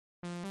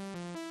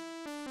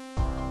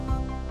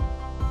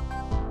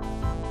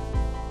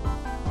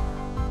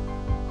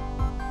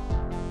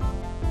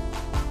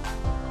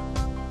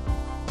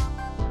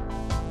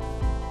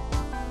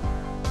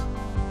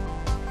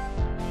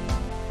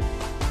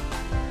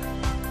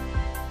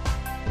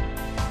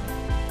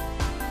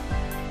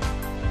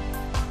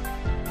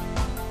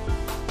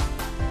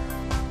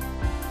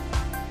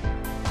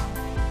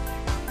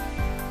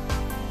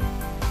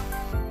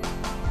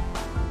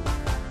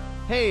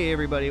Hey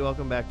everybody,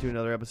 welcome back to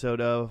another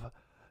episode of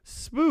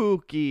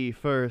Spooky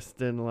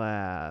First and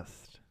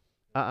Last.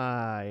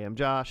 I am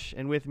Josh,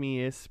 and with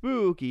me is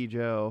Spooky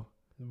Joe.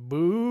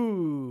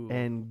 Boo.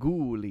 And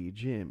Ghouly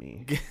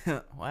Jimmy.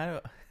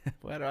 Why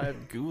do I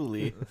have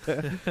ghouly?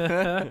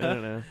 I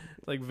don't know.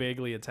 Like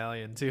vaguely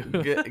Italian too.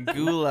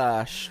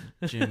 Goulash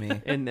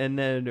Jimmy. And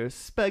then there's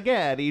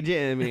Spaghetti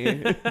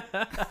Jimmy.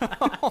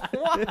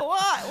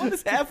 What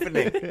is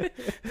happening?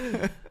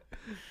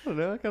 I don't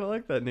know, I kind of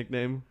like that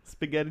nickname.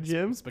 Spaghetti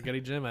Jim.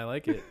 Spaghetti Jim, I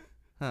like it.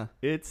 Huh.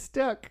 It's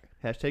stuck.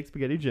 Hashtag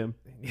Spaghetti Jim.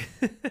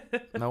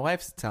 My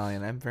wife's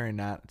Italian. I'm very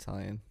not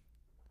Italian.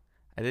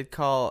 I did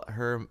call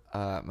her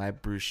my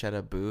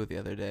bruschetta boo the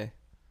other day.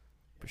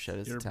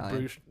 Bruschetta's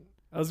Italian.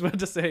 I was about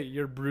to say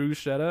your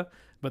bruschetta,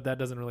 but that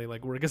doesn't really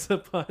like work as a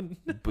pun.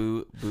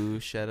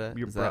 Bruschetta.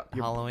 Is that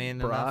Halloween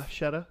enough?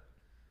 Bruschetta?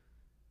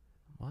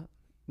 What?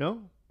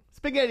 No?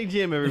 Spaghetti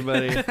Jim,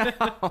 everybody.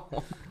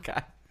 Oh,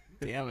 God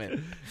damn it.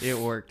 It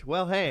worked.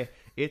 Well, hey,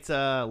 it's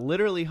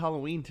literally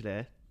Halloween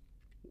today.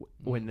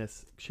 When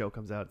this show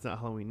comes out, it's not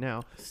Halloween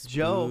now.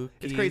 Joe,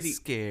 it's crazy.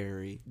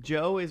 Scary.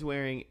 Joe is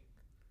wearing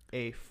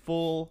a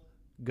full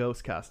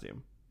ghost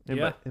costume.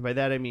 And by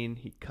that I mean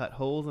he cut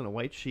holes in a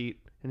white sheet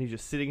and he's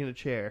just sitting in a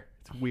chair.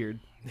 It's weird.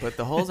 But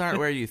the holes aren't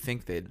where you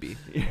think they'd be.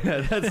 Yeah,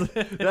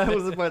 that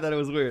was the part that it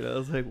was weird. I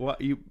was like,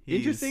 "What? You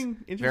interesting?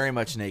 Very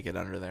much naked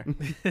under there."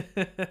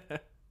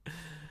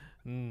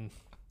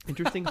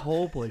 Interesting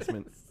hole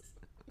placement.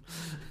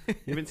 You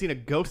haven't seen a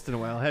ghost in a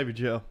while, have you,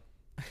 Joe?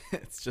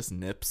 It's just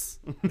nips.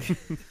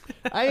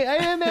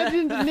 I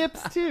imagined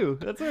nips too.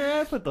 That's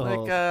where I put the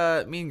holes.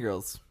 Like Mean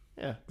Girls.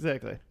 Yeah,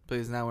 exactly. But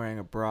he's not wearing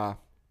a bra.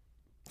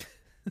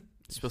 You're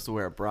supposed to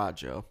wear a bra,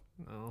 Joe.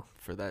 No.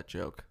 For that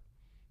joke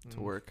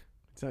to work.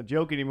 It's not a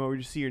joke anymore. We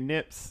just see your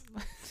nips.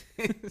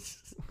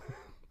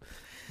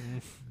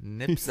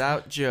 Nips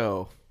out,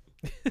 Joe.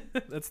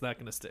 That's not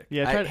gonna stick.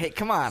 Yeah. Hey,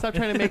 come on. Stop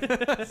trying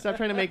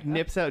to make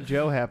nips out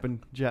Joe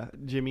happen,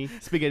 Jimmy.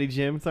 Spaghetti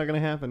Jim. It's not gonna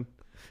happen.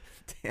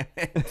 Damn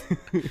it.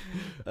 This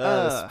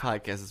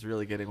podcast is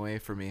really getting away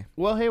from me.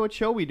 Well, hey, what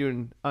show we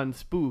doing on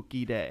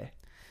Spooky Day?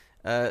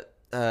 30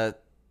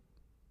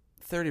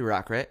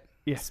 Rock, right?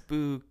 Yeah.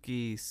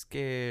 Spooky,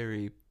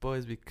 scary,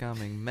 boys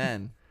becoming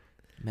men.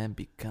 Men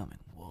becoming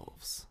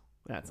wolves.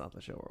 That's not the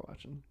show we're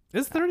watching.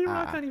 Is 30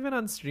 Rock not even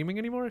on streaming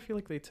anymore? I feel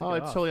like they took it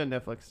it's off. totally on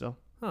Netflix still.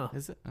 Huh.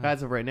 Is it?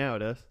 As of right now,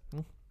 it is.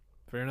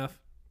 Fair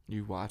enough.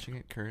 You watching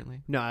it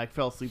currently? No, I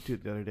fell asleep to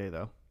it the other day,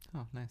 though.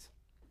 Oh, nice.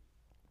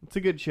 It's a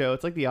good show.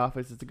 It's like The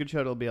Office. It's a good show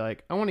that'll be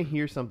like, I want to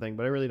hear something,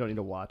 but I really don't need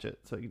to watch it.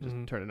 So you can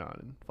just turn it on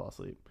and fall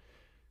asleep.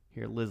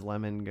 Hear Liz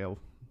Lemon go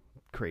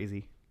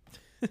crazy.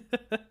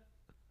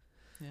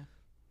 Yeah.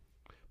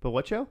 But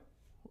what show?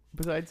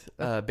 Besides?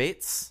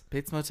 Bates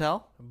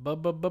Motel?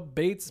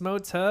 Bates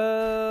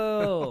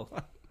Motel.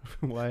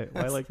 Why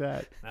like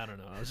that? I don't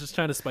know. I was just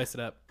trying to spice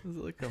it up. Is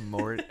it like a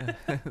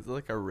is it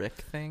like a Rick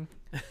thing?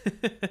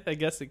 I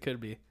guess it could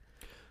be.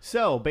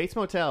 So, Bates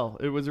Motel.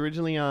 It was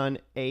originally on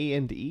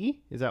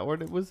A&E. Is that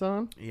what it was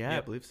on? Yeah,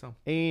 I believe so.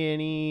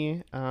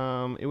 A&E.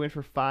 It went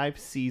for 5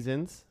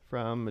 seasons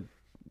from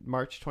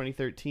March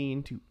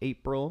 2013 to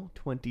April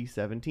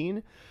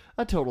 2017.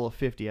 A total of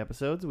 50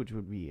 episodes, which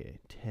would be a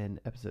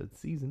 10-episode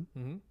season.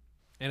 Mm-hmm.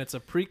 And it's a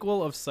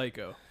prequel of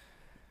Psycho,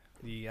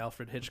 the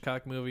Alfred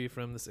Hitchcock movie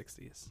from the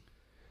 60s.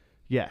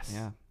 Yes.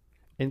 Yeah.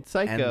 And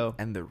Psycho.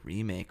 And the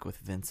remake with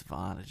Vince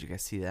Vaughn. Did you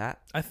guys see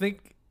that? I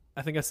think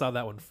I saw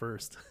that one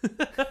first.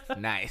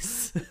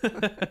 Nice.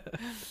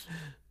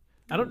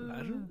 I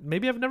don't.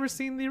 Maybe I've never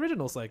seen the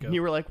original Psycho.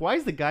 You were like, why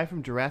is the guy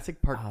from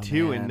Jurassic Park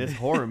 2 in this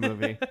horror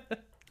movie?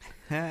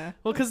 Well,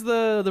 because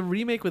the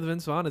remake with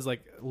Vince Vaughn is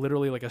like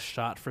literally like a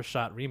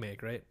shot-for-shot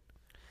remake, right?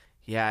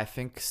 Yeah, I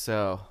think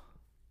so.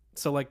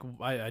 So like,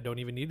 I don't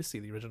even need to see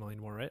the original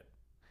anymore, right?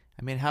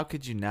 I mean, how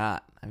could you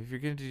not? I mean, if you're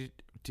going to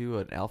do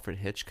an Alfred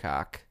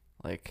Hitchcock,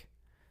 like,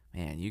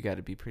 man, you got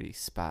to be pretty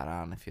spot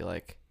on. I feel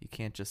like you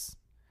can't just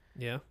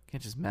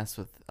mess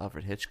with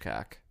Alfred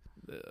Hitchcock.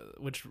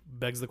 Which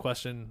begs the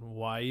question,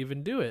 why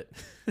even do it?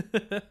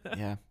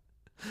 Yeah.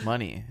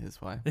 Money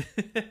is why.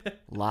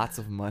 Lots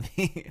of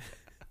money.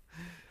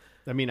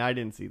 I mean, I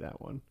didn't see that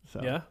one.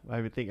 So yeah?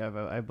 I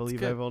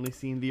believe I've only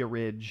seen the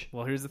orig.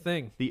 Well, here's the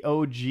thing. The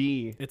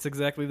OG. It's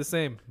exactly the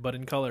same, but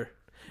in color.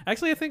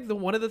 Actually, I think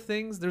one of the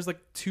things, there's like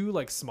 2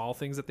 like small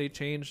things that they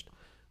changed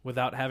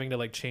without having to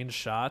like change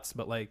shots,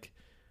 but like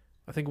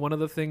I think one of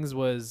the things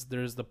was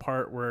there's the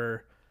part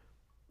where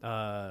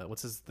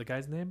what's the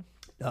guy's name?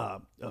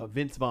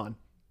 Vince Vaughn.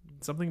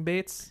 Something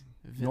Bates?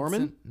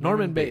 Norman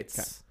Bates.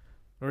 Okay.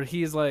 Where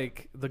he's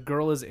like, the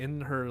girl is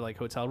in her like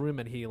hotel room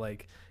and he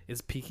like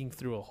is peeking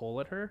through a hole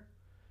at her.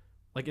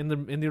 Like in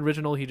the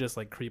original, he just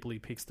like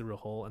creepily peeks through a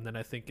hole, and then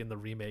I think in the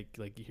remake,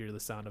 like you hear the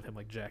sound of him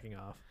like jacking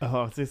off.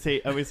 Oh, I was gonna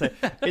say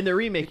in the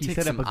remake, he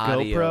set up a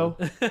audio.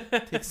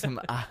 GoPro. Take some,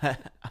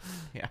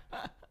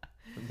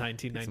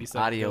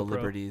 1997 audio GoPro.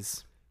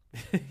 liberties.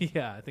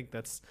 Yeah, I think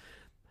that's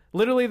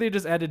literally they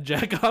just added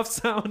jack off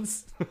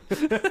sounds,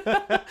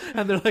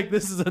 and they're like,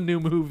 "This is a new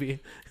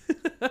movie."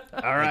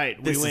 All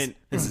right, This we went.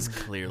 This is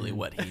clearly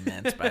what he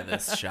meant by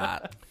this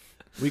shot.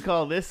 We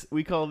call this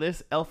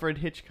Alfred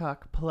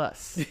Hitchcock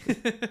Plus.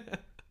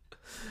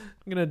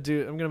 I'm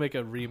gonna make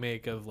a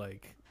remake of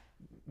like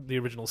the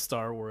original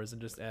Star Wars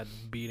and just add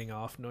beating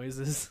off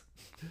noises.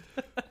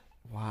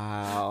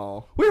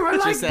 Wow. We were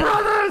like Just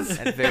brothers.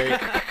 At very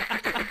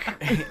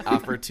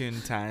opportune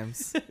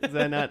times. Is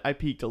that not? I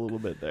peaked a little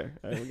bit there.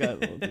 I got a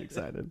little too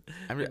excited.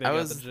 I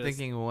was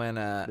thinking when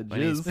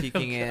he's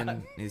peeking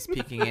in, he's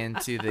peeking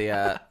into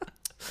the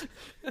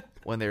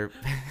when they're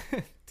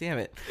damn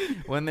it,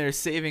 when they're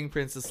saving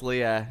Princess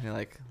Leia, and he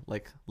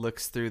like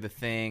looks through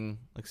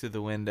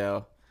the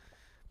window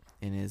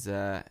in his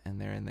and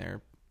they're in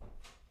their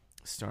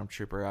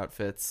stormtrooper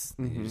outfits.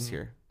 And you just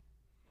hear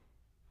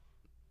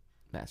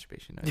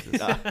masturbation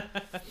noises.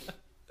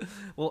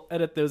 We'll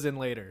edit those in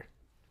later.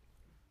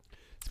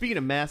 Speaking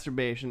of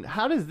masturbation,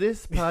 how does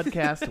this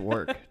podcast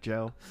work,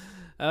 Joe?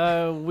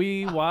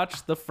 We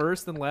watched the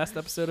first and last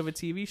episode of a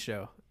TV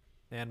show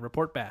and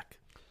report back.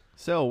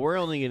 So we're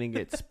only going to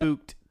get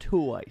spooked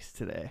twice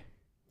today.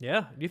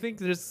 Yeah. Do you think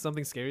there's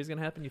something scary is going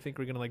to happen? You think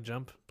we're going to like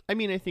jump? I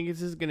mean, I think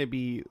this is going to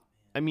be...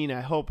 I mean,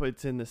 I hope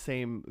it's in the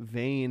same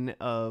vein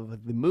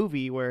of the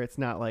movie where it's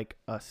not like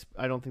us.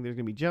 I don't think there's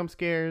going to be jump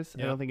scares.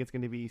 Yeah. I don't think it's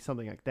going to be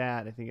something like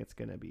that. I think it's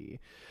going to be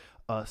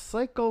a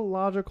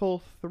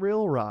psychological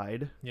thrill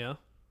ride. Yeah.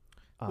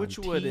 Which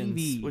would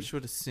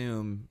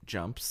assume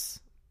jumps.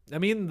 I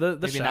mean, the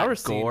Maybe shower not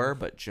scene. gore,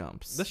 but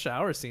jumps. The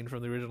shower scene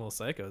from the original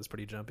Psycho is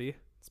pretty jumpy.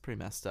 It's pretty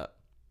messed up.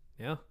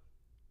 Yeah.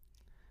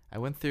 I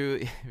went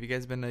through. Have you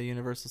guys been to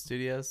Universal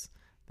Studios?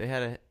 They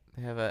have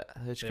a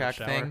Hitchcock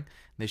shower? thing.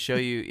 They show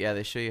you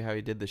how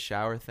he did the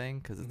shower thing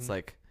because it's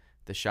like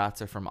the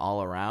shots are from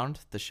all around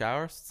the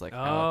shower. So it's like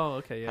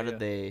okay, yeah. how did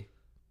they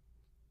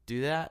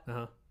do that?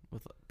 Uh-huh.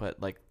 But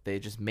like they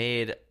just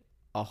made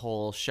a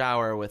whole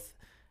shower with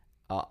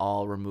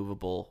all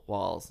removable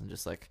walls and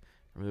just like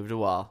removed a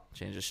wall,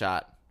 changed a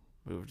shot,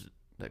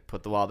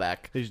 put the wall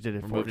back. They just did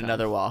it removed 4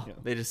 another times. wall. Yeah.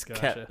 They just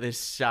Gotcha. they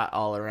shot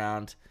all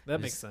around. That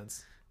makes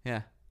sense.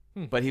 Yeah.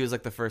 But he was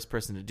like the first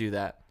person to do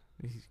that.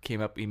 He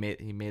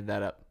made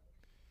that up.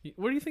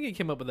 Where do you think he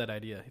came up with that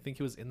idea? You think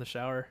he was in the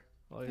shower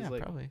while he was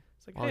like, probably.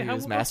 It's like, While hey, he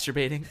was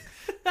masturbating.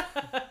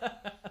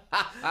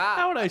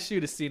 how would I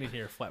shoot a scene in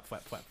here? Flap,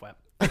 flap, flap, flap.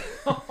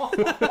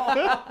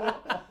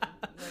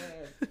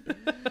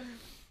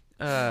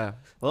 Well,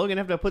 we're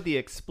gonna have to put the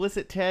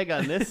explicit tag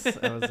on this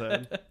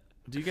episode.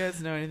 Do you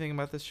guys know anything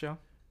about this show?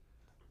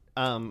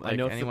 I know it's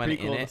the anyone in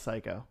prequel to it?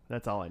 Psycho.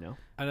 That's all I know.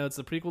 I know it's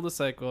the prequel to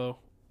Psycho.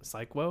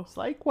 Psycho? It's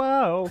like,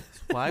 wow.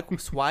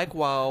 Swag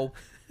wow.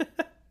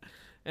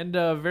 And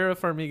Vera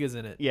Farmiga's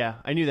in it. Yeah,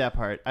 I knew that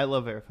part. I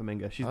love Vera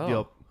Farmiga. She's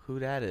dope. Who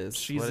that is?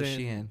 She's what is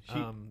she in?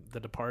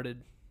 The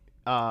Departed.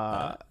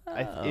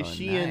 Is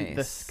she in the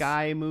nice.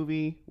 Sky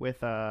movie with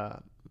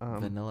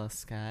Vanilla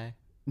Sky?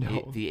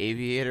 no. The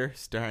Aviator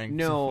starring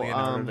No,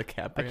 Leonardo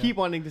DiCaprio. I keep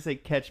wanting to say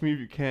Catch Me If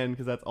You Can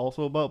because that's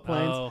also about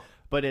planes. Oh,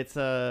 But it's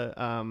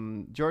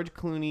George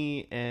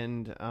Clooney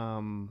and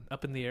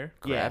Up in the Air.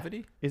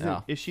 Gravity?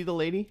 Is she the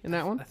lady in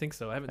that one? I think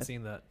so. I haven't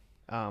seen that.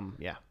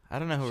 Yeah. I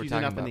don't know who She's we're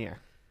in talking Up about. in the Air.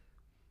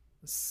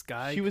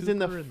 Sky. She was in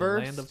the Cooper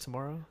first- Land of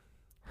Tomorrow.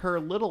 Her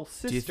little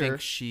Do you sister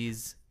think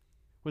she's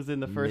was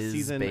in the first Ms.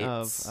 season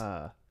Bates?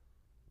 of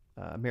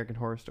American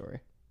Horror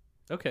Story.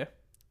 Okay.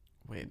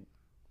 wait,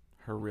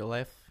 her real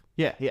life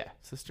Yeah,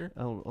 sister?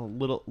 a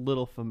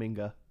little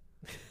Faminga,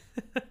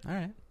 All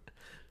right.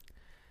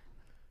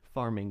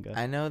 Farminga.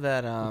 I know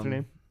that What's her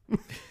name?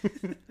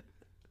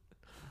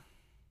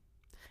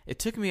 It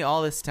took me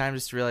all this time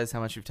just to realize how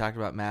much we've talked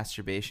about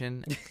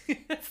masturbation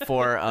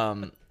for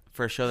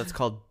a show that's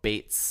called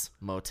Bates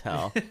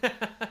Motel.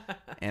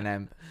 And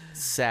I'm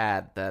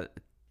sad that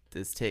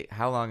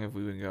how long have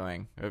we been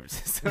going?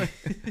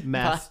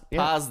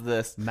 Pause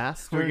this.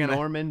 Master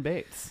Norman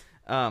Bates.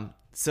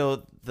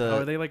 So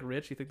are they like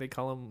rich? You think they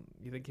call him?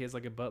 You think he has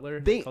like a butler?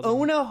 They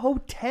own a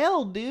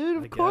hotel, dude.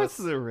 Of I course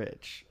guess. they're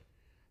rich.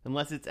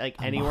 Unless it's like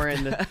anywhere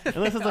in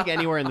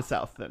the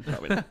South, then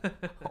probably not.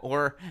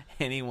 or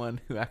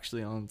anyone who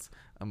actually owns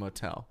a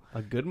motel.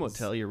 A good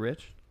motel, you're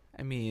rich.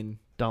 I mean,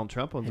 Donald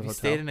Trump owns have a you hotel.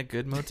 stayed in a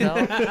good motel?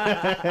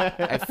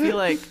 I feel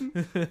like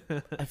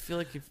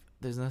if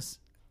there's no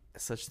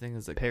such thing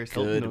as a Paris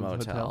good Hilton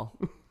owns a motel.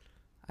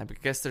 I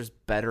guess there's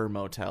better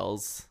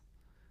motels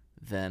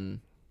than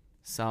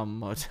some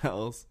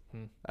motels.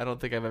 I don't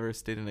think I've ever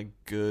stayed in a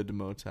good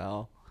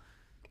motel.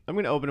 I'm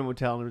going to open a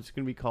motel and it's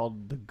going to be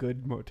called the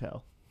Good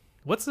Motel.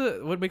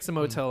 What makes a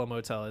motel a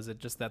motel? Is it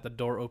just that the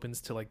door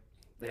opens to like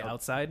the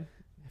outside?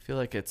 I feel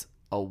like it's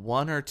a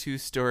 1 or 2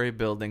 story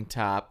building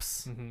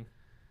tops.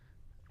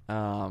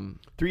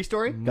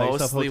 3-story?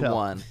 Mostly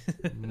one.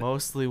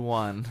 Mostly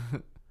one.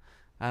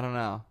 I don't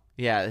know.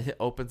 Yeah, it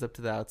opens up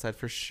to the outside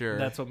for sure.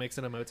 That's what makes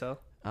it a motel.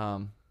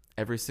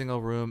 Every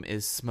single room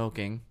is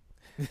smoking,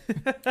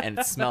 and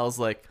it smells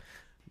like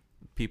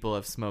people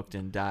have smoked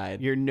and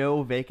died. Your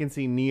no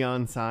vacancy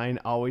neon sign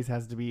always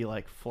has to be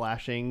like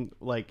flashing,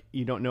 like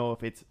you don't know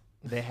if it's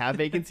they have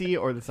vacancy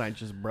or the sign's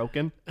just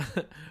broken.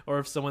 Or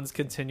if someone's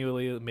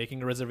continually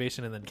making a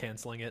reservation and then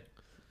canceling it.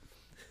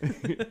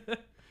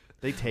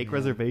 They take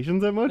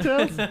reservations at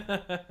motels?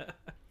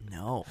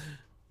 No.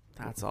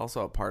 That's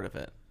also a part of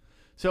it.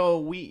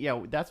 So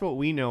that's what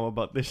we know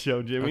about this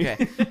show, Jimmy.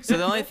 Okay. So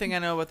the only thing I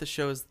know about the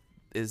show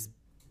is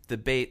the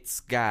Bates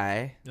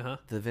guy,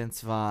 the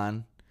Vince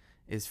Vaughn,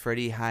 is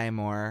Freddie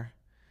Highmore,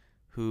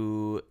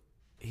 who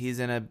he's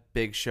in a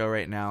big show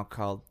right now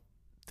called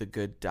The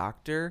Good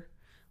Doctor,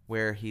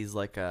 where he's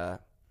like on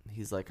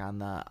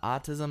the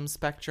autism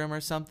spectrum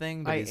or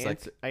something. But I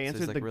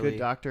answered The Good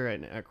Doctor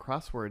at a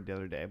crossword the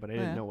other day, but I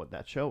didn't know what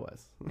that show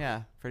was.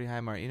 Yeah, Freddie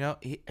Highmore. You know,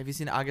 have you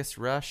seen August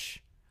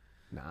Rush?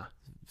 Nah.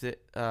 Willy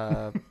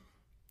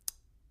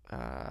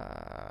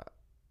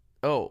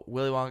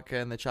Wonka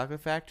and the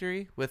Chocolate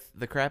Factory with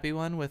the crappy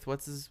one with J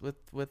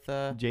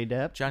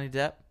Depp? Johnny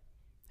Depp.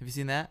 Have you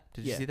seen that?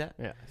 Did you see that?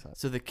 Yeah, I saw it.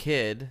 So the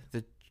kid,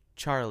 the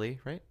Charlie,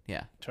 right?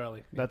 Yeah.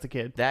 Charlie. That's a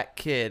kid. That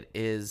kid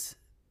is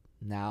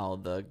now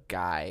the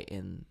guy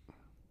in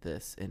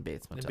Bates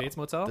Motel. In Bates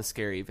Motel? The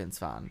scary Vince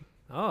Vaughn.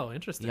 Oh,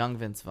 interesting. Young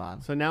Vince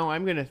Vaughn. So now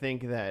I'm going to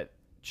think that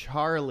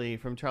Charlie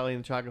from Charlie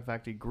and the Chocolate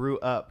Factory grew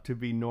up to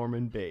be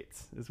Norman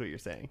Bates, is what you're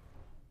saying.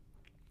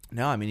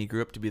 No, I mean, he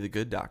grew up to be the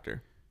good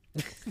doctor.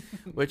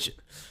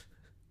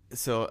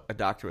 So a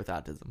doctor with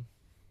autism.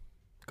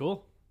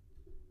 Cool.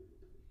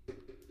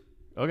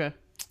 Okay.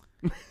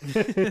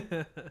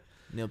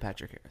 Neil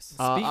Patrick Harris.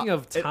 Speaking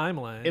of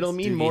timelines, it'll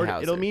mean Doogie more.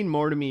 Howser. It'll mean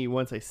more to me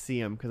once I see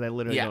him because I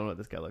literally don't know what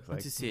this guy looks like.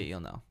 Once you see it, you'll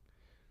know.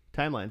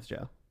 Timelines,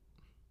 Joe.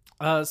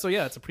 So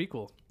yeah, it's a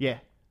prequel. Yeah.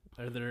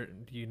 Do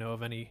you know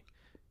of any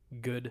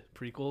good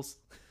prequels?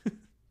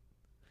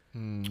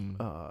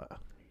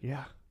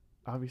 Yeah.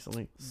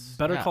 Obviously.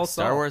 Better Call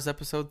Saul. Star Wars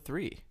Episode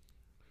 3.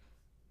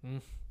 I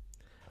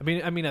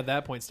mean, at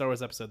that point, Star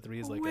Wars Episode 3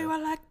 is like we were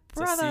like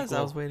brothers. brothers.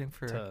 I was waiting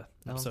for to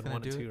episode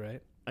 1 and 2,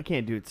 right? I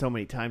can't do it so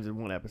many times in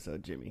one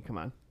episode, Jimmy. Come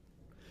on.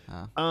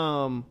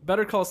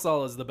 Better Call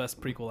Saul is the best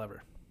prequel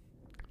ever.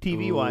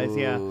 TV wise,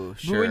 yeah.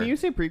 Sure. But when you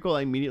say prequel,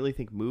 I immediately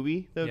think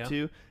movie though Yeah.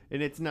 too,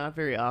 and it's not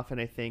very often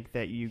I think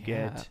that you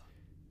get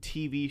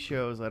TV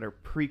shows that are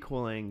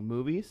prequeling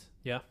movies.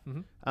 Yeah.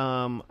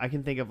 I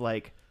can think of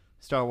like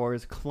Star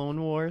Wars,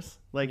 Clone Wars,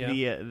 like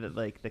Yeah.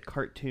 the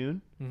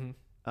cartoon.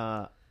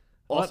 Mm-hmm.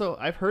 Also,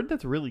 I've heard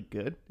that's really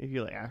good if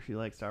you actually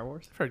like Star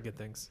Wars. I've heard good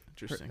things.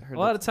 Interesting. A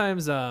lot of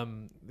times,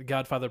 The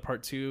Godfather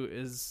Part 2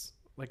 is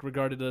like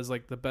regarded as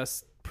like the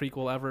best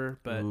prequel ever,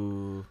 but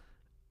Ooh.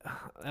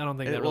 I don't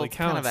think that really it's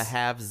counts. kind of a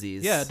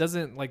halvesies. Yeah, it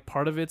doesn't, like,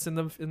 part of it's in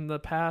the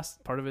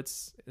past, part of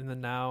it's in the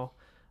now.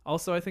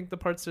 Also, I think the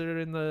parts that are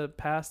in the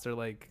past are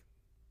like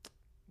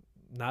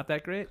not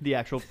that great. The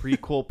actual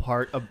prequel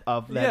part of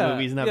that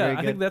movie is not very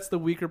good. I think that's the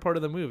weaker part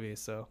of the movie.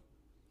 So,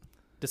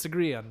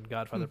 disagree on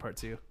Godfather Part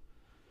 2.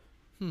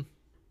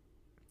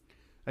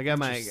 I'm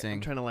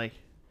trying to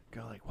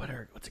go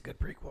what's a good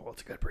prequel?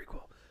 What's a good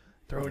prequel?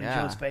 Throw it in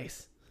Joe's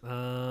face.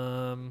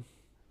 I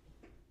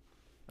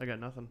got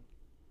nothing.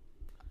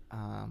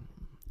 A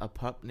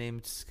pup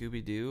named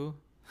Scooby Doo.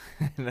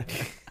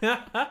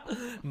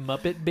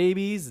 Muppet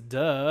Babies,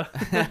 duh.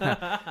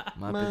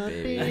 Muppet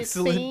Babies.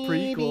 Excellent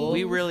prequel.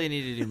 We really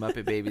need to do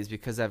Muppet Babies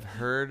because I've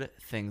heard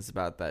things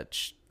about that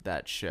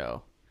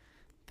show.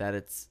 I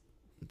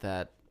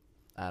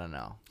don't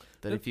know.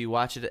 That if you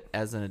watch it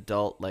as an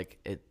adult, like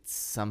it's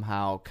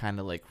somehow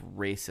kind of like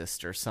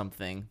racist or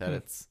something.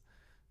 That's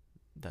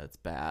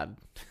bad.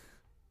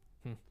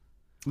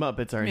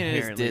 Muppets are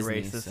inherently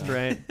Disney, racist, so.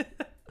 right?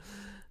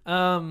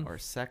 Or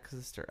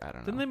sexist, or I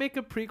don't know. Didn't they make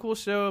a prequel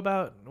show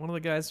about one of the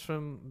guys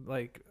from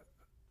like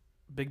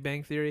Big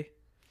Bang Theory?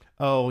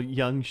 Oh,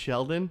 Young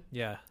Sheldon.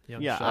 Yeah,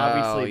 Yeah, Sheldon.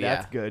 obviously yeah.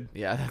 that's good.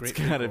 Yeah, that's Great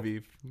gotta prequel.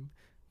 be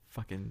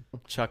fucking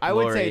Chuck I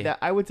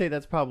Lorre. would say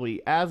that's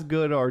probably as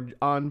good or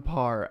on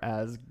par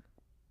as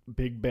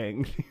Big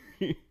Bang.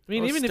 I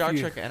mean, even Star if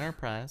you, Trek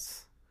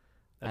Enterprise.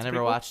 I That's never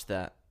prequel? watched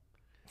that.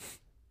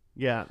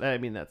 Yeah, I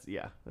mean that's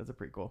a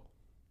prequel.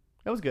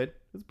 That was good.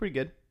 It was pretty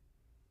good.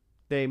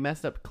 They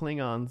messed up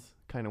Klingons,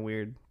 kind of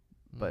weird,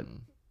 but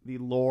the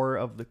lore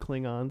of the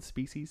Klingon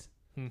species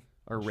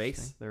or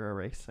race, they're a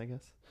race, I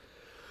guess.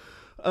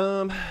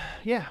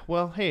 Yeah.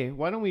 Well, hey,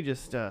 why don't we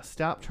just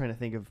stop trying to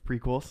think of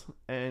prequels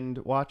and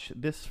watch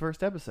this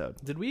first episode?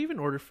 Did we even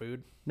order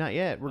food? Not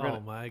yet. We're Oh gonna.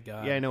 my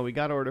god! Yeah, I know. We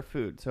gotta order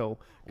food. So,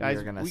 guys,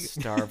 we're gonna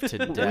starve to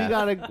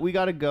death. we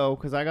gotta go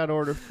because I gotta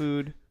order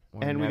food.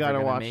 We're And we never gotta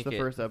gonna watch make the it.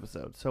 first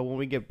episode. So when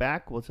we get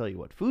back, we'll tell you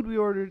what food we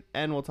ordered,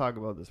 and we'll talk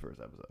about this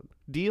first episode.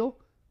 Deal?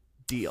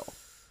 Deal.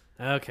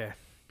 Okay.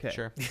 Okay.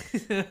 Sure.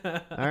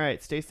 All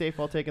right. Stay safe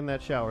while taking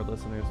that shower,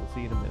 listeners. We'll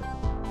see you in a minute.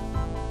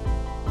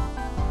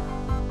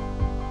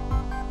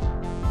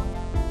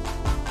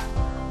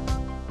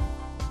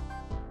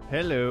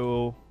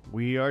 Hello.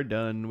 We are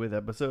done with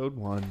episode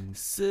 1.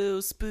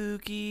 So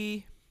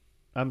spooky.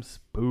 I'm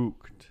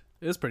spooked.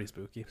 It was pretty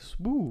spooky.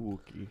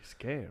 Spooky.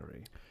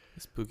 Scary.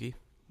 Spooky.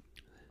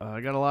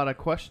 I got a lot of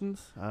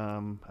questions.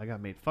 I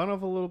got made fun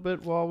of a little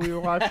bit while we were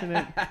watching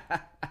it.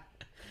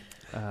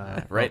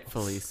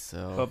 Rightfully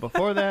so. But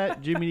before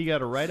that, Jimmy, you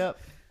got a write-up?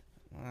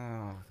 Oh,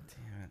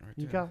 damn it.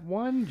 You got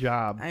one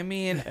job. I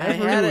mean,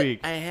 Every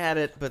week. I had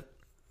it, but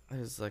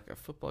there's like a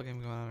football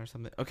game going on or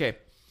something. Okay.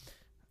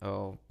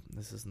 Oh,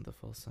 this isn't the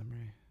full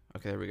summary.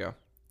 Okay, there we go.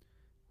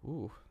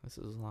 Ooh, this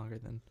is longer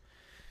than...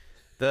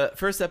 The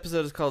first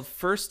episode is called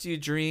First You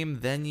Dream,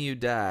 Then You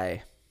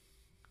Die.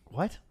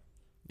 What?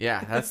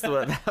 Yeah, that's the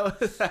one.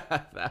 That was,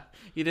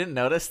 you didn't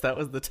notice that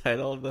was the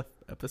title of the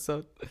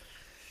episode?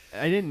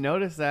 I didn't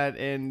notice that,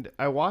 and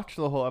I watched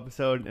the whole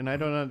episode, and I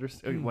don't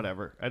understand.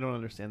 Whatever. I don't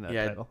understand that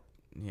title.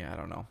 Yeah, I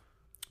don't know.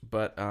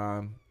 But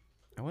I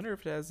wonder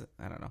if it has...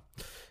 I don't know.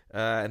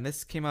 And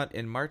this came out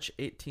in March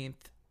 18th,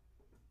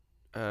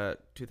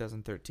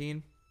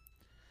 2013.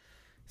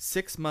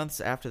 6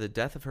 months after the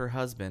death of her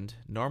husband,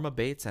 Norma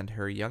Bates and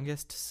her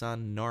youngest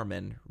son,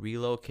 Norman,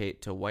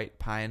 relocate to White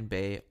Pine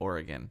Bay,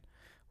 Oregon,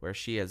 where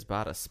she has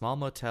bought a small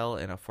motel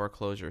in a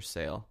foreclosure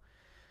sale.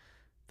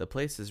 The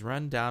place is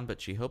run down,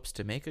 but she hopes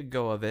to make a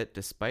go of it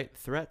despite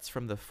threats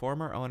from the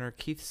former owner,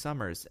 Keith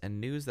Summers, and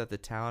news that the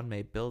town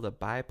may build a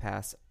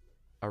bypass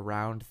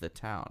around the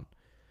town.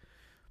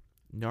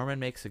 Norman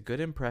makes a good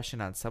impression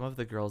on some of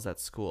the girls at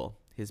school.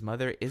 His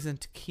mother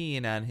isn't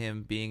keen on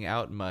him being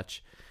out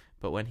much,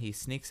 but when he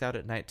sneaks out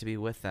at night to be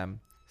with them,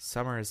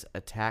 Summers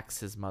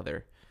attacks his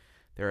mother.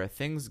 There are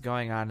things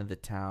going on in the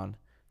town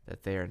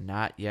that they are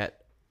not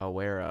yet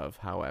aware of,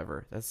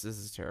 however. This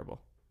is terrible.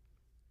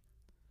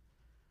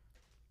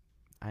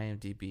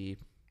 IMDb.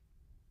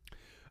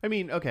 I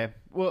mean, okay.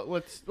 Well,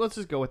 let's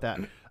just go with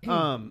that.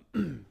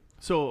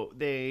 So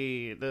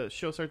the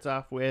show starts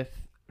off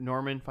with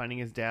Norman finding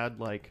his dad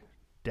like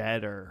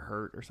dead or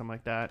hurt or something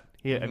like that.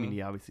 I mean,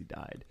 he obviously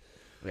died.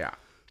 Yeah.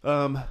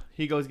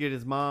 He goes get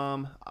his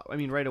mom. I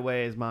mean, right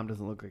away, his mom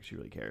doesn't look like she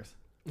really cares.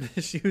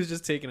 She was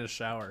just taking a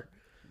shower.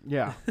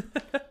 Yeah.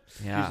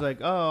 Yeah. She's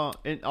like, oh,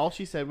 and all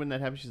she said when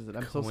that happened, she said,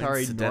 "I'm so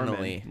sorry,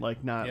 Norman."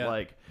 Like, not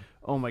like,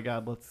 "Oh my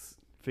God, let's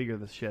figure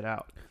this shit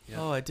out."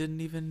 Yeah. Oh, I didn't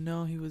even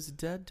know he was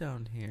dead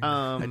down here.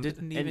 I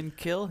didn't even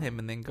kill him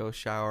and then go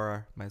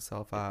shower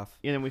myself off.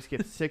 And then we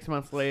skip 6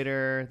 months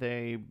later.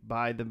 They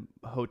buy the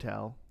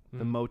hotel,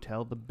 the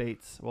motel, the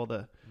Bates,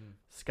 the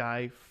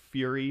Sky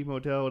Fury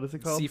Motel. What is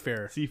it called?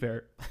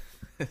 Seafair.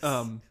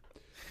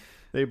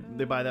 They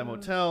buy that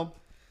motel.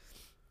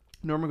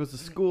 Norma goes to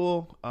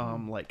school.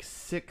 Like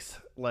 6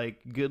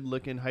 good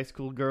looking high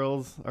school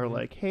girls are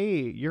like,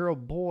 "Hey, you're a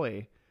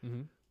boy,"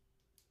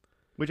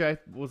 which I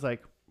was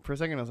like, for a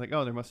second I was like,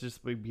 oh, there must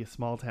just be a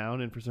small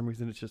town, and for some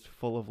reason it's just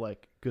full of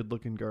like good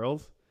looking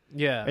girls.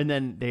 Yeah. And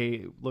then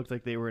they looked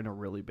like they were in a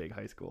really big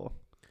high school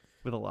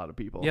with a lot of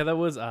people. Yeah, that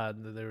was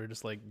odd. They were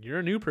just like, "You're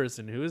a new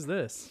person. Who is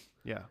this?"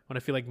 Yeah. When I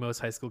feel like most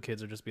high school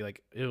kids would just be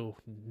like, "Ew,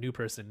 new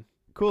person.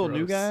 Cool, Gross.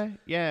 new guy.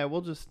 Yeah,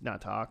 we'll just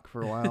not talk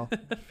for a while.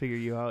 Figure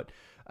you out.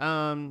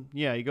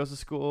 Yeah, he goes to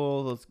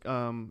school.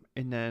 And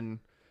then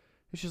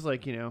it's just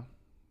like,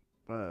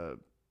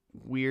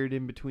 weird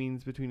in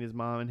betweens between his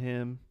mom and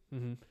him.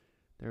 Mm-hmm.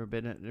 They're a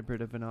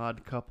bit of an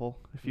odd couple,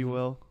 if you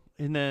will.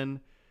 And then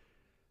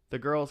the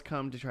girls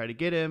come to try to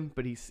get him,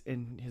 but his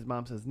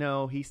mom says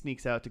no. He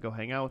sneaks out to go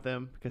hang out with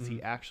them because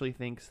he actually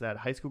thinks that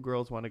high school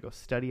girls want to go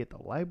study at the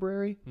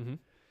library.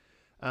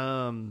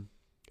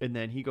 And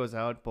then he goes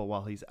out, but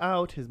while he's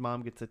out, his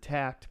mom gets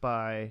attacked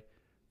by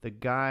the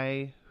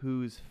guy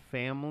whose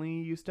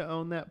family used to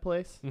own that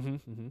place.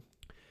 And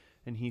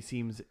he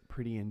seems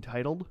pretty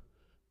entitled.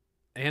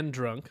 And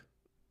drunk.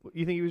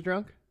 You think he was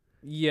drunk?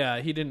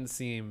 Yeah, he didn't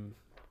seem...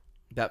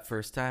 That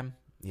first time?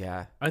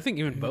 Yeah. I think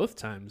even both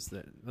times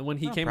that when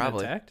he came and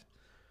attacked.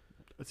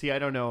 See, I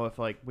don't know if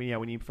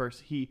when he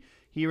first... He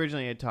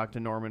originally had talked to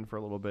Norman for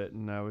a little bit,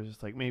 and I was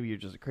just like, maybe you're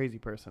just a crazy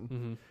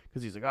person.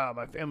 Because he's like, oh,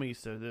 my family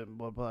used to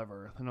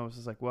whatever. And I was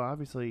just like, well,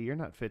 obviously you're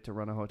not fit to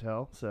run a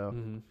hotel. So,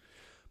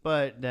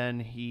 but then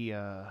he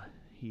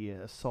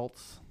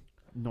assaults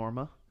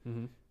Norma,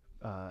 and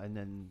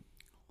then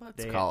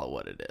let's call it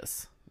what it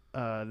is.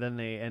 Then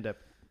they end up.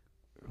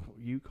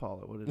 You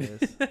call it what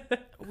it is.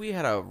 We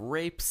had a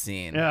rape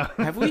scene. Yeah.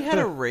 Have we had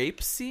a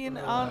rape scene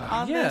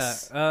on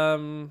this?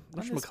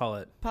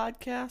 Whatchamacallit?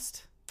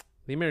 Podcast?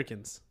 The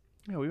Americans.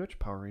 Yeah, we watch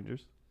Power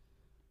Rangers.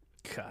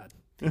 God.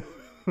 The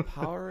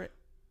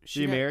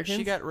Americans?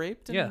 She got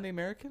raped in The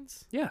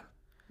Americans? Yeah.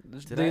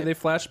 They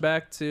flash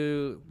back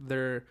to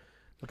the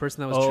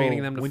person that was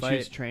training them to fight. When she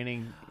was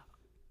training.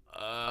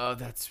 Oh,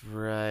 that's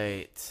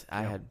right.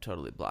 I had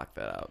totally blocked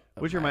that out.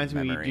 Which reminds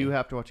me, we do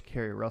have to watch a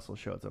Carrie Russell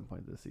show at some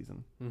point this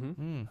season.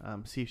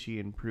 See if she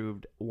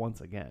improved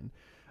once again.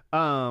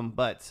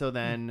 But so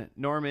then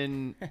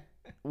Norman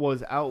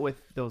was out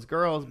with those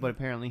girls, but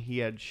apparently he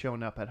had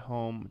shown up at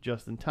home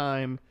just in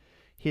time,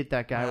 hit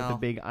that guy with the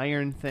big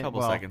iron thing. A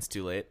couple seconds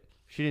too late.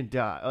 She didn't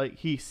die. Like,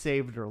 he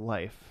saved her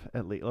life,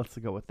 at least. Let's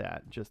go with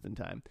that, just in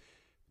time.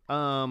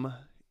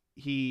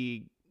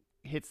 He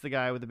hits the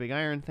guy with the big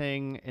iron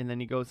thing, and then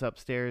he goes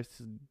upstairs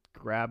to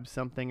grab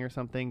something or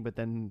something, but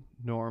then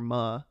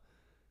Norma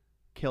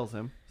kills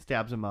him,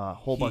 stabs him a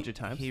whole bunch of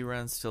times. He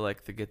runs to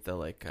get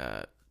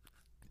the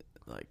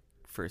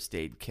first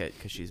aid kit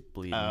because she's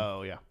bleeding.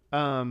 Oh yeah.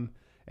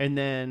 And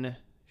then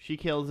she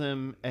kills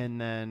him,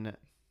 and then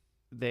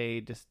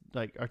they just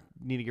like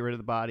need to get rid of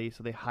the body,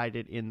 so they hide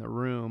it in the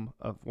room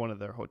of one of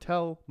their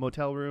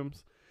motel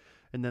rooms,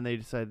 and then they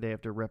decide they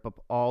have to rip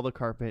up all the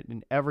carpet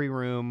in every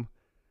room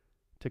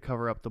to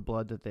cover up the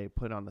blood that they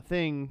put on the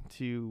thing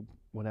to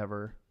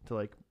whatever to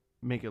like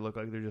make it look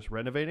like they're just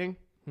renovating.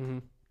 Mm-hmm.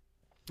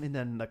 And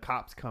then the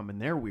cops come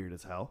and they're weird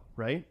as hell,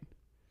 right?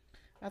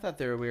 I thought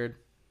they were weird.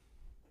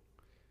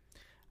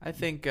 I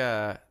think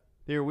they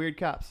were weird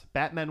cops.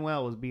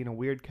 Batmanuel was being a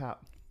weird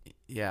cop.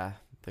 Yeah,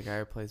 the guy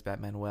who plays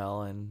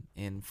Batmanuel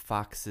in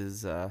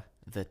Fox's The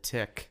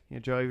Tick. Yeah,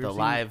 Joe, you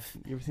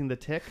ever seen The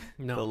Tick?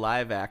 No. The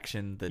live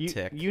action The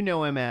Tick. You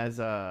know him as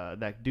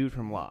that dude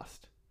from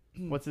Lost.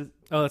 What's his?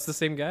 Oh, that's the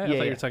same guy? I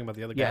thought you were talking about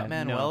the other guy. Yeah,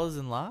 Batmanuel is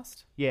in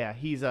Lost? Yeah,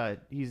 he's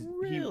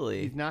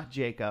Really? he's not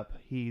Jacob.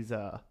 He's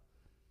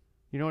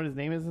you know what his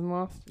name is in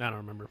Lost? I don't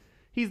remember.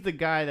 He's the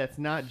guy that's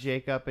not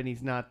Jacob, and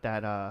he's not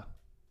that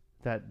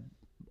that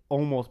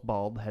almost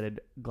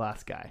bald-headed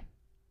glass guy.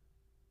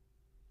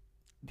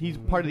 He's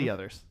part of the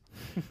others.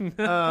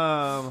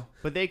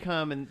 But they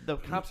come, and the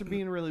cops are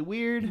being really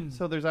weird,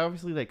 so there's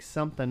obviously, like,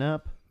 something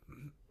up.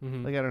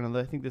 Mm-hmm. Like, I don't know.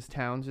 I think this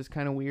town's just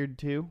kind of weird,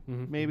 too,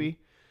 maybe.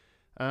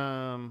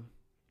 And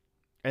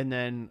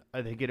then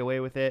they get away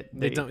with it.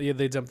 They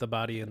dump the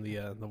body in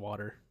the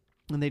water.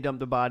 And they dump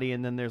the body,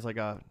 and then there's, like,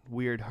 a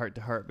weird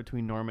heart-to-heart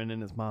between Norman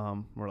and his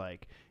mom. We're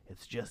like,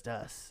 it's just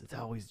us. It's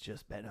always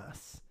just been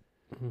us.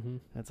 Mm-hmm.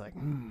 And it's like,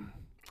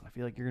 I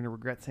feel like you're going to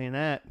regret saying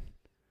that,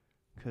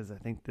 because I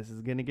think this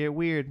is going to get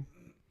weird.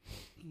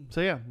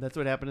 So, yeah, that's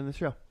what happened in the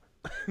show.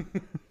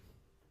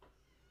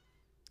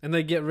 And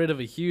they get rid of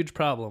a huge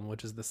problem,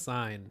 which is the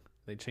sign.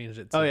 They changed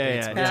it to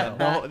Bates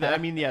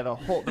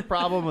Motel. The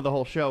problem of the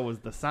whole show was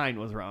the sign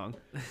was wrong,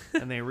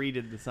 and they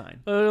redid the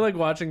sign. They're like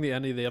watching the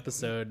end of the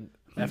episode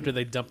after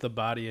they dump the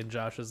body, and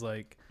Josh is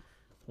like,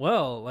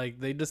 well, like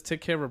they just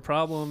took care of a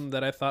problem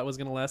that I thought was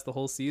going to last the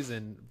whole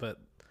season, but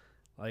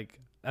like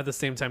at the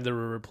same time they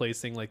were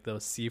replacing like the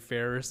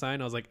seafarer sign.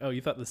 I was like, oh,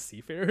 you thought the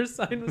seafarer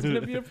sign was going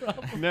to be a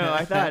problem? No,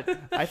 I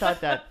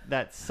thought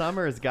that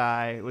Summers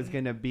guy was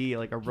going to be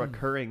like a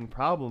recurring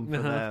problem for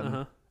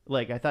them.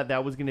 Like I thought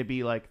that was going to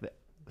be like the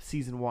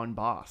season 1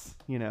 boss,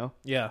 you know?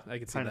 Yeah, I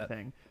could see kind that of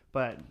thing.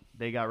 But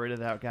they got rid of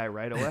that guy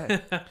right away.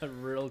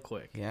 Real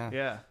quick.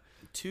 Yeah.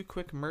 2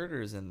 quick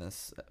murders in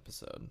this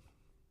episode.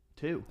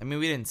 2. I mean,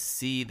 we didn't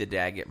see the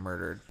dad get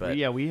murdered, but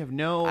yeah, we have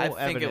no I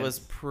evidence. think it was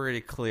pretty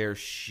clear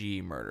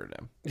she murdered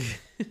him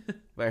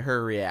by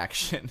her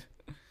reaction.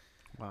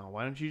 Wow,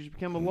 why don't you just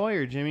become a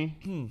lawyer, Jimmy?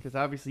 Because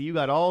obviously you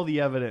got all the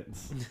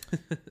evidence.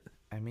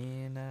 I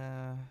mean,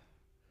 all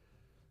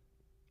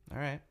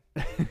right.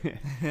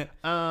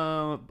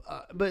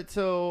 But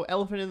so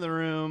Elephant in the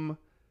Room,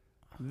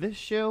 this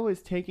show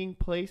is taking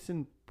place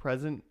in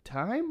present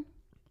time.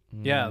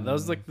 Yeah, that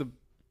was like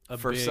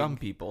for some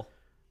people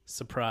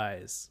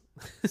surprise.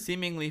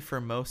 Seemingly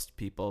for most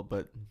people,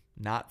 but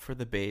not for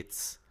the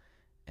Bates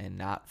and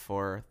not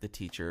for the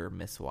teacher,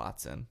 Miss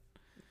Watson.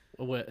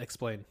 What?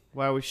 Explain.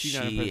 Why was she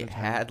not in present time?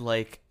 She had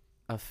like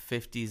a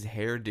 50s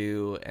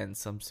hairdo and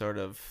some sort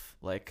of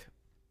like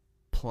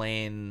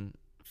plain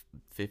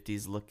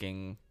 50s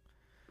looking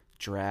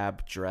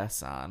drab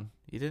dress on.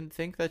 You didn't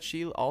think that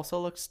she also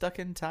looked stuck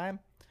in time?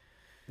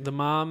 The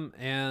mom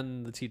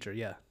and the teacher,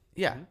 yeah.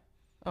 Yeah.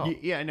 Oh.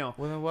 Yeah, I know.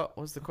 Well, then what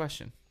was the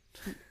question?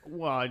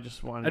 Well, I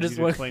just wanted you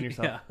to explain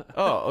yourself. Yeah.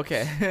 Oh,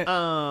 okay.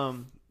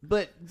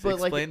 But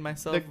explain like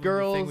myself. the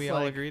girls, the thing we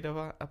all like, agreed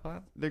upon.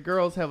 The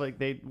girls have like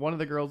one of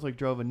the girls like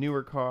drove a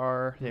newer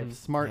car. They have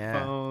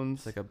smartphones. Yeah.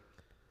 It's like a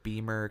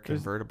Beamer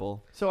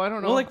convertible. So I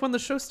don't know. Well, like when the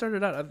show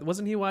started out,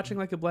 wasn't he watching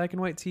like a black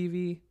and white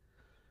TV?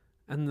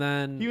 And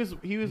then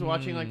he was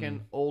watching like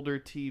an older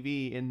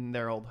TV in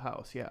their old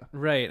house. Yeah.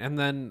 Right, and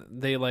then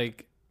they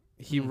like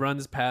he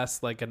runs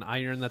past like an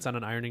iron that's on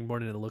an ironing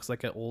board, and it looks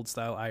like an old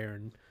style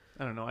iron.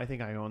 I don't know. I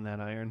think I own that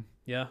iron.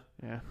 Yeah.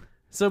 Yeah.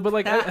 So, but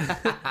like,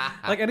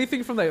 like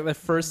anything from the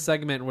first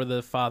segment where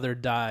the father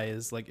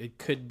dies, like it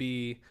could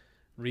be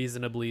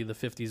reasonably the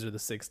 50s or the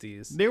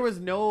 60s. There was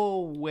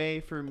no way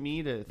for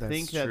me to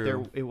think true.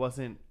 that it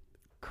wasn't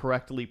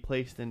correctly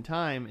placed in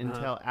time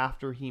until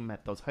after he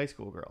met those high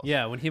school girls.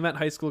 Yeah, when he met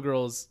high school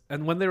girls,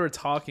 and when they were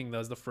talking, that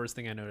was the first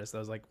thing I noticed. I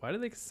was like, why do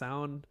they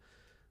sound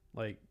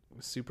like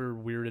super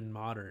weird and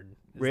modern?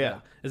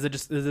 Is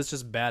this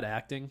just bad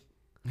acting?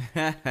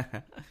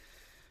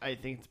 I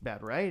think it's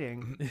bad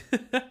writing.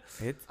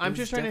 I'm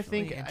just trying to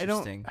think. I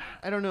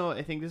don't know.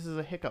 I think this is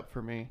a hiccup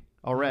for me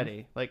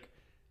already. Like,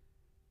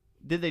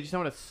 did they just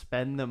want to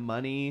spend the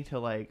money to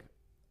like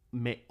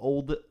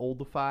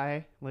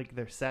oldify like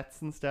their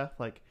sets and stuff?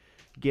 Like,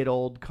 get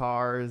old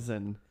cars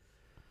and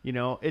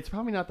it's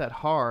probably not that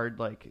hard.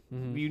 Like,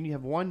 you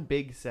have one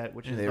big set,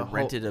 which is they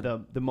rented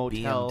the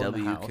motel,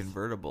 BMW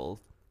convertible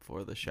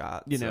for the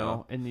shot.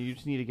 And you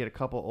just need to get a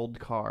couple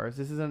old cars.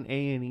 This is an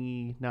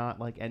A&E, not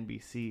like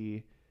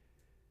NBC.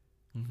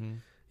 Mm-hmm.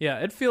 Yeah,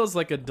 it feels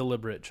like a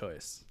deliberate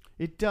choice.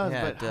 It does,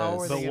 yeah, but how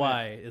are they? But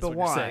why? Is what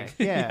why? You're saying.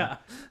 Yeah,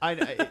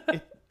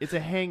 it's a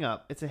hang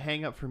up. It's a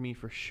hang up for me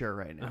for sure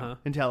right now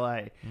until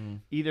I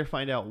either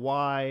find out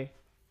why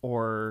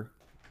or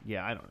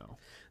I don't know.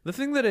 The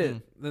thing that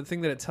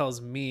it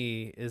tells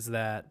me is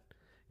that,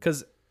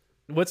 because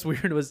what's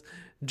weird was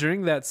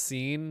during that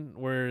scene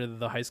where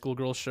the high school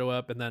girls show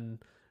up, and then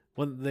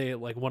when they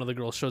like one of the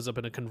girls shows up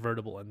in a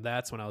convertible, and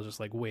that's when I was just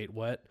like, wait,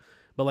 what?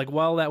 But like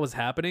while that was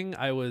happening,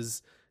 I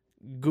was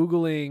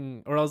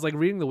Googling, or I was like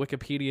reading the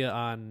Wikipedia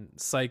on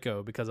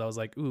Psycho, because I was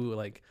like, ooh,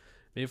 like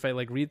maybe if I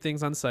like read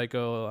things on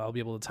Psycho, I'll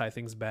be able to tie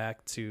things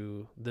back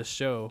to this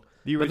show.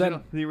 The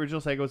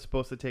original Psycho was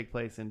supposed to take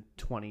place in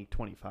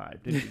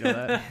 2025. Did you know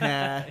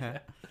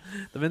that?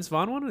 The Vince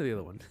Vaughn one or the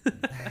other one?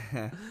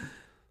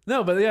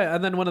 No, but yeah,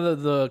 and then one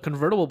of the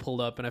convertible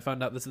pulled up, and I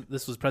found out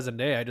this was present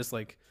day. I just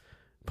like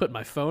put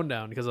my phone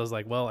down because I was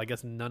like, well, I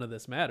guess none of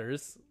this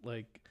matters,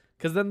 like,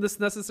 because then this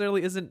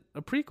necessarily isn't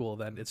a prequel.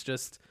 Then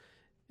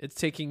it's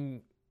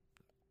taking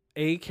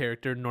a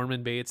character,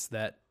 Norman Bates,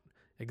 that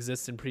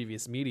exists in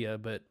previous media,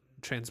 but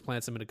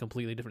transplants him in a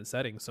completely different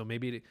setting. So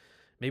maybe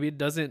it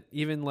doesn't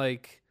even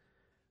like,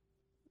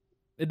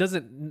 it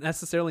doesn't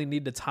necessarily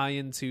need to tie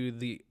into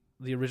the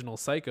original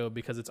Psycho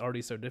because it's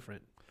already so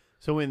different.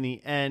 So in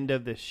the end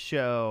of the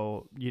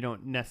show, you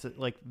don't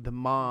like the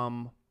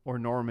mom or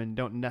Norman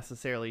don't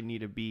necessarily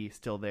need to be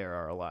still there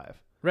or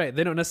alive. Right.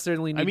 They don't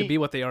necessarily need to be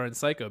what they are in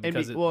Psycho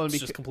because it's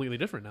just completely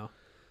different now.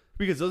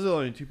 Because those are the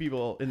only two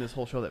people in this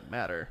whole show that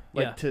matter.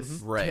 Like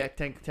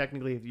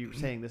technically, if you're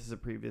saying this is a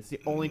previous,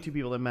 the only two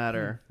people that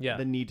matter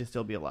that need to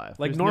still be alive.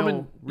 Like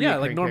Norman,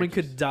 Norman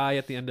could die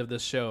at the end of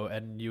this show,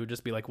 and you would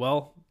just be like,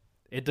 well,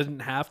 it doesn't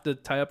have to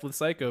tie up with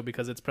Psycho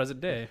because it's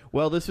present day.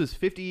 Well, this was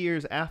 50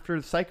 years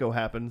after Psycho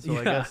happened, so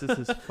I guess this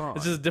is fine.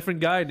 It's just a different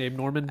guy named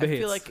Norman Bates. I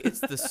feel like it's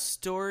the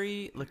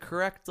story, the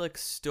correct like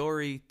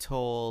story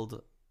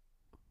told,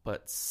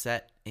 but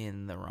set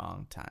in the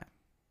wrong time.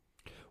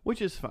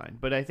 Which is fine,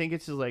 but I think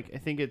it's just like,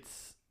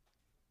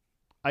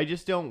 I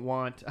just don't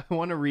want, I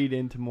want to read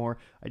into more.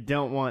 I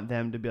don't want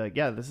them to be like,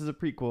 yeah, this is a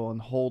prequel and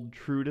hold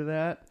true to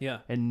that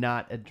and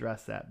not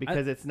address that.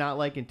 Because it's not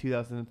like in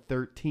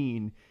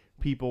 2013,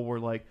 people were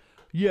like,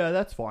 yeah,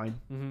 that's fine.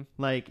 Mm-hmm.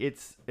 Like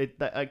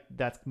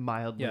that's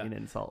mildly an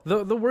insult.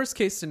 The worst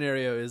case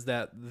scenario is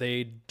that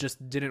they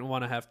just didn't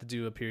want to have to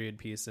do a period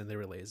piece and they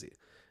were lazy.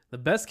 The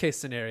best case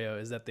scenario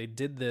is that they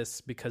did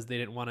this because they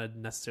didn't want to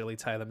necessarily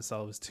tie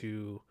themselves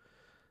to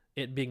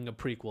it being a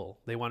prequel.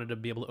 They wanted to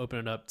be able to open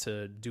it up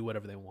to do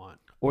whatever they want.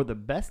 Or the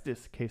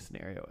bestest case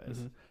scenario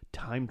is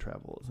time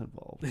travel is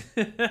involved.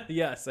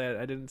 Yes,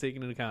 I didn't take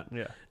it into account.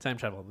 Yeah, time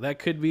travel. That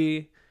could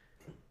be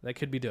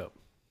dope.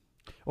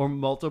 Or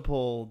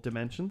multiple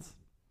dimensions.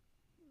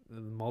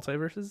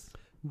 Multiverses.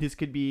 This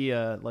could be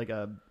like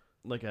a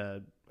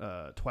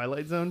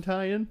Twilight Zone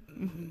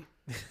tie-in.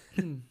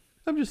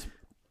 I'm just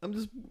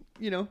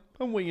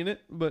I'm winging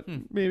it, but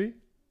maybe.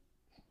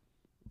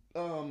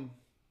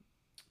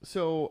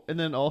 So, and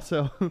then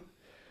also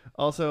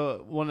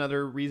one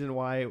other reason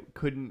why it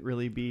couldn't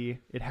really be,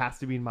 it has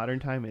to be in modern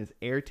time, is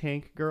Air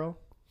Tank Girl.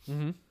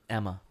 Mm-hmm.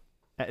 Emma.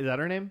 Is that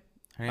her name?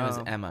 Her name is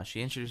Emma.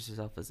 She introduced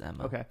herself as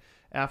Emma. Okay.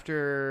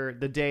 After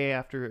the day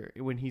after,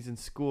 when he's in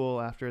school,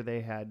 after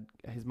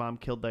his mom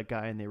killed that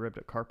guy and they ripped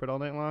a carpet all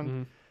night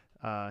long,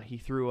 he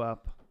threw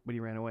up when he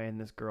ran away, and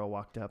this girl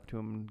walked up to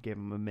him and gave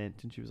him a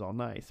mint, and she was all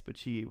nice, but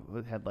she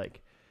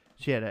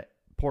had a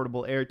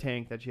portable air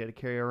tank that she had to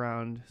carry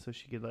around so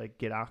she could like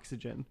get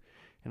oxygen.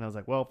 And I was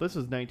like, well, if this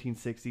was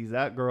 1960s,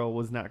 that girl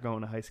was not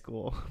going to high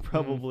school,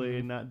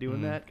 probably not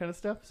doing that kind of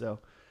stuff. So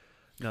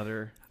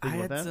another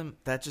thing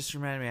that just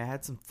reminded me, I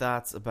had some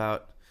thoughts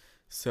about,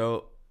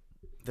 so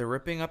they're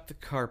ripping up the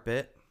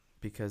carpet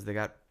because they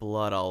got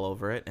blood all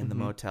over it in the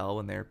motel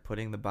when they're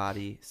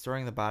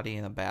storing the body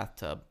in a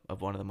bathtub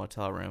of one of the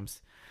motel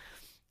rooms.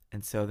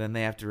 And so then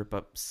they have to rip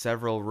up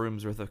several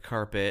rooms worth of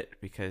carpet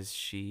because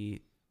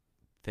she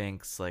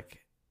thinks like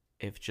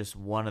if just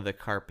one of the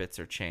carpets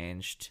are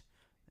changed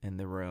in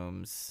the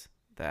rooms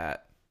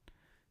that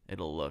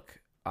it'll look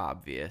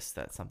obvious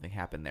that something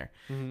happened there.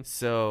 Mm-hmm.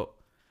 So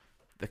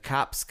the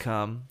cops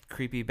come,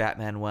 creepy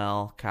Batman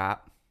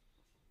cop.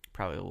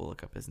 Probably we'll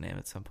look up his name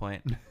at some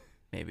point.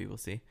 Maybe we'll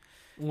see.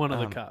 One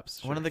of the cops.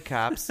 Sure. One of the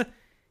cops.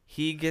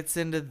 He gets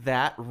into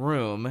that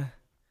room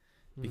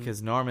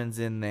because Norman's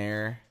in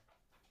there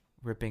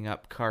ripping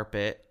up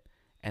carpet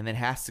and then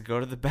has to go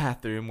to the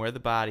bathroom where the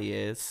body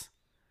is.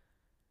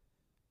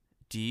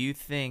 Do you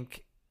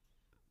think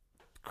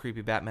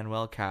creepy Batman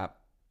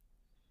cop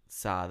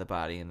saw the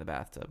body in the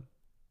bathtub?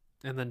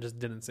 And then just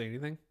didn't say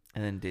anything?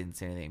 And then didn't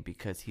say anything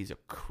because he's a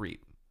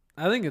creep.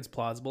 I think it's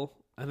plausible.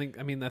 I think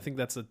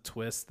that's a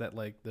twist that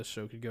like this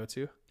show could go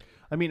to.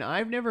 I mean,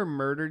 I've never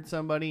murdered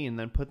somebody and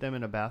then put them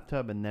in a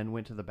bathtub and then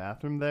went to the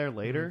bathroom there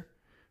later.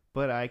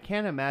 But I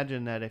can't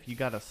imagine that if you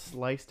got a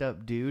sliced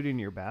up dude in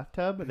your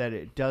bathtub that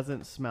it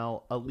doesn't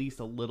smell at least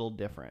a little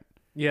different.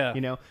 Yeah.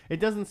 You know, it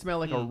doesn't smell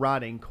like a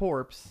rotting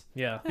corpse.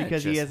 Yeah.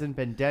 Because he hasn't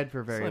been dead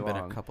for very long. It's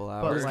been a couple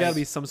hours. But there's got to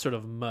be some sort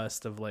of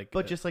must of like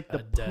just like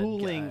the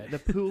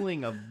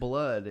pooling of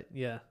blood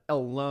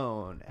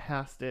alone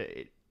has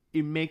to,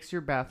 it makes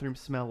your bathroom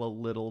smell a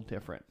little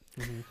different.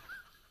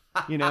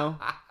 Mm-hmm. You know?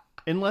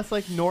 Unless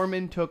like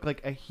Norman took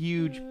like a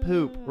huge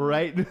poop,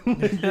 right?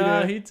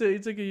 He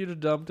took a huge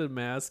dump to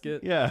mask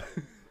it. Yeah.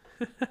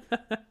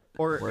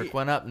 Or work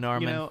one up,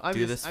 Norman.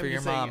 Do this for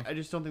your mom. I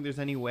just don't think there's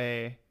any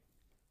way.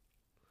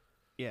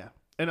 Yeah.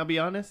 And I'll be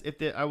honest, if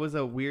I was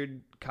a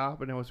weird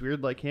cop and I was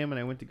weird like him and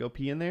I went to go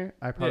pee in there,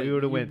 I probably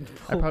would have went.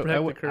 I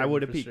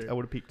would have peeked. Sure. I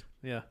would have peeked.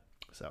 Yeah.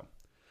 So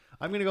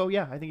I'm going to go,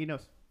 yeah, I think he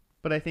knows.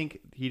 But I think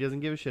he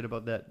doesn't give a shit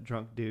about that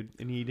drunk dude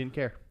and he didn't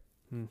care.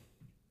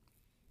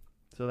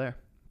 So there.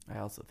 I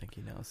also think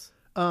he knows.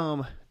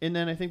 And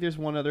then I think there's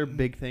one other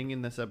big thing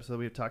in this episode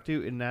we've talked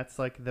to, and that's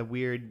like the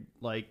weird,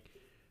 like,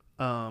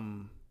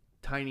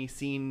 tiny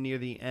scene near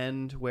the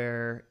end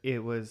where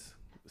it was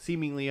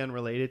seemingly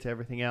unrelated to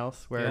everything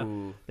else, where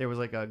there was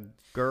like a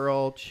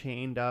girl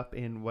chained up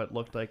in what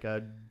looked like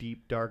a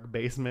deep, dark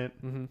basement,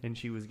 and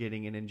she was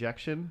getting an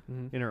injection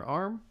in her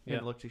arm, and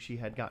it looked like she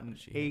had gotten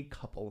a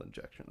couple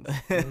injections.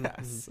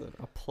 Yes,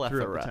 a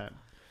plethora.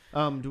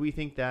 Do we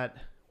think that?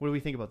 What do we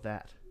think about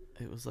that?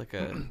 It was like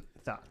a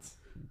thoughts.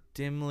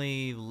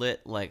 Dimly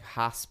lit, like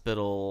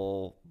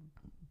hospital,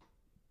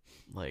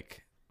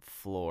 like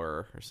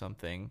floor or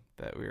something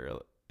that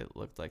it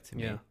looked like to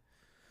me. Yeah.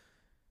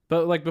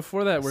 But like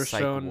before that, we're Psych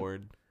shown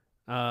ward.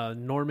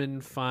 Norman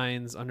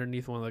finds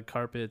underneath one of the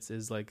carpets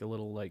is like a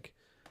little like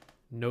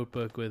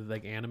notebook with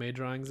like anime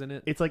drawings in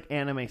it. It's like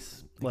anime,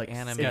 like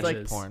anime it's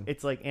like porn.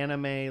 It's like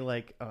anime,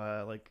 like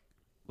kind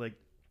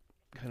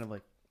of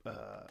like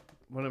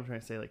what I'm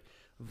trying to say, like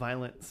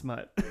violent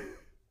smut.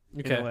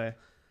 In a way.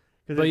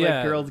 Because there's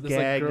like girls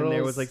gagged and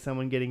there was like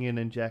someone getting an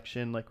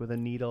injection like with a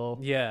needle.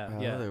 Yeah.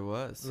 There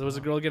was. There was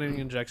a girl getting an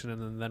injection,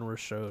 and then we're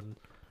shown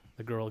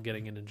the girl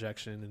getting an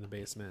injection in the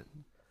basement.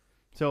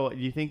 So do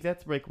you think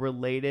that's like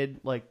related?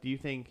 Like, do you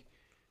think?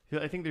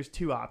 I think there's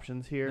two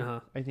options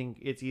here. I think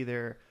it's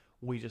either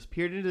we just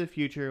peered into the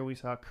future and we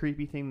saw a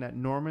creepy thing that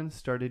Norman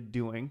started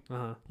doing,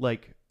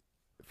 like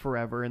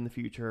forever in the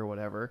future or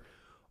whatever.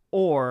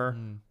 Or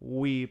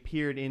we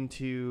peered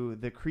into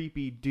the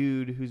creepy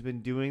dude who's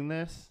been doing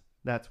this.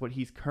 That's what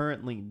he's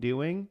currently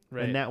doing.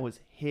 Right. And that was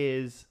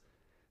his,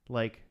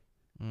 like,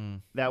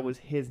 that was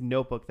his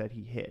notebook that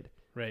he hid.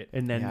 Right.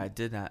 And then I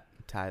did not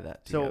tie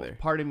that together. So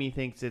part of me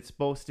thinks it's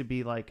supposed to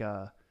be like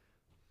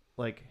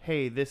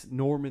hey, this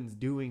Norman's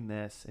doing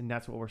this, and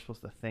that's what we're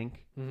supposed to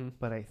think.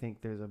 But I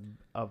think there's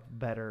a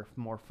better,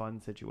 more fun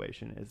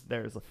situation. Is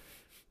there's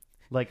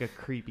like a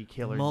creepy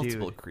killer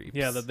multiple dude. Creeps.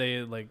 Yeah, that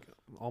they like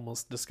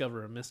almost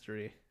discover a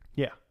mystery.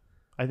 Yeah,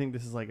 I think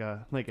this is like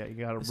you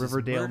got a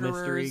Riverdale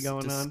mystery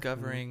going on.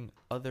 Discovering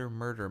other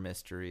murder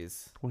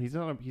mysteries. Well, he's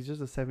not. He's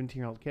just a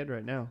 17-year-old kid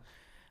right now.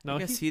 No, I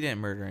guess he didn't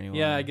murder anyone.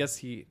 Yeah, I guess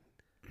he.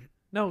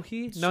 No,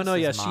 he. It's no.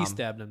 Yeah, she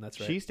stabbed him. That's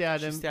right. She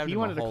stabbed him. He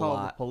wanted to call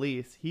the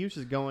police. He was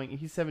just going.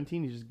 He's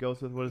 17. He just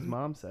goes with what his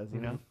mom says. You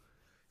know.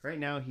 Right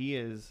now, he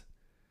is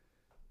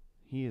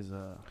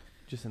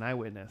just an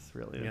eyewitness.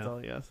 Really, that's all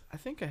he is. I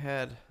think I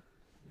had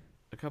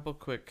a couple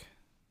quick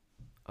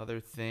other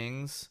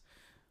things.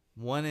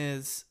 One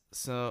is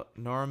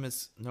Norm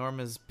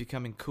is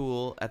becoming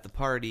cool at the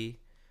party.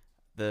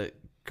 The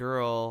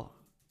girl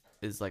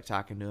is like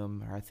talking to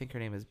him, or I think her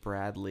name is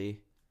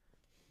Bradley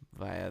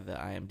via the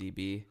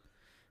IMDb.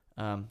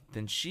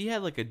 Then she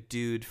had like a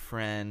dude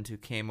friend who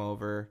came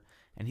over,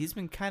 and he's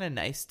been kind of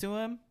nice to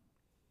him.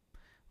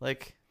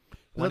 Like,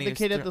 was that the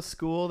kid at the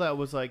school that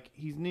was like,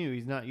 he's new,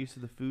 he's not used to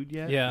the food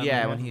yet?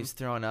 Yeah, when he's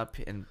throwing up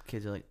and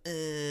kids are like,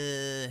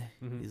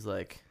 he's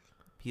like,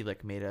 he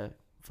like made a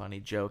funny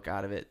joke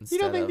out of it. You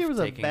don't think there was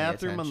a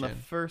bathroom on the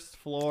first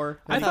floor?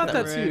 I thought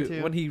that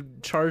too. When he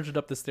charged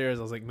up the stairs,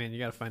 I was like, man, you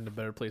got to find a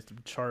better place to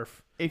charf.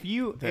 If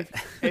you're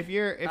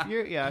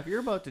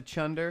about to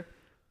chunder,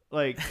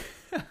 like,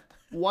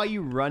 why are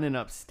you running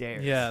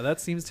upstairs? Yeah,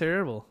 that seems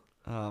terrible.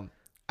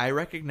 I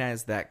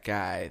recognize that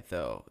guy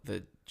though,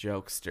 the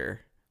jokester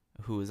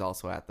who was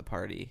also at the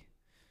party.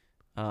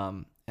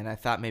 And I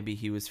thought maybe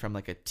he was from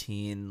like a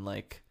teen,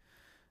 like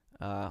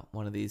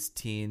one of these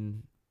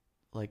teen,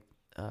 like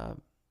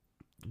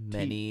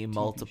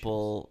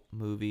multiple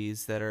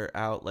movies that are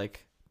out,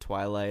 like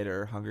Twilight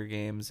or Hunger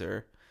Games,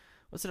 or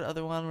what's the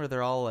other one where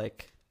they're all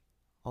like,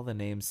 all the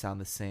names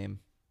sound the same.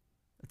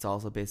 It's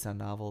also based on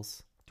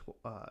novels.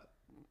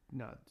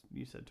 No,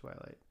 you said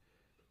Twilight.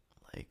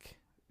 Like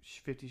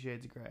 50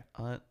 Shades of Grey.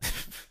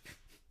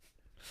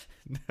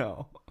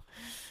 No.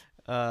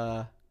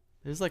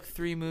 There's like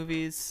 3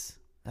 movies.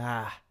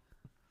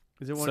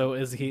 Is it one? So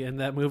is he in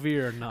that movie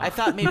or not? I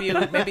thought maybe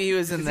he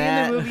was in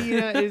that.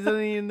 Is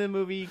he in the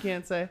movie you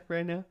can't say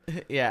right now?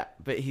 Yeah,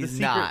 but he's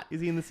not.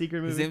 Is he in the secret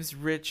movie? His name's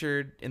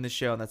Richard in the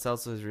show, and that's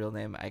also his real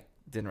name. I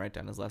didn't write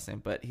down his last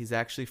name, but he's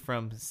actually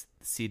from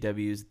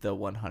CW's The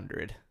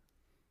 100.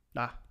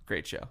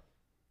 Great show.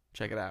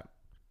 Check it out.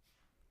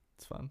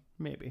 It's fun.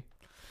 Maybe.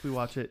 If we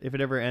watch it, if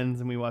it ever ends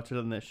and we watch it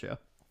on this show.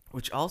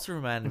 Which also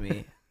reminded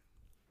me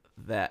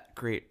that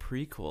great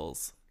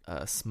prequels,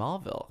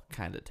 Smallville,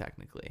 kind of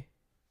technically.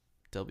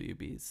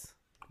 WB's.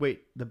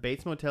 Wait, the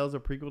Bates Motel is a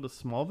prequel to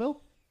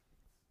Smallville?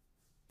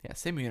 Yeah,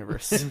 same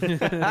universe. I'd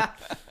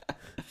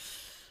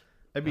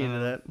be into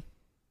that.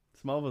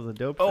 Smallville's a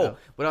dope Oh, show.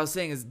 what I was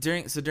saying is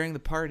during the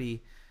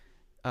party,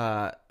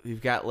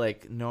 we've got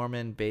like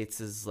Norman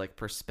Bates's like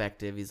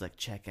perspective. He's like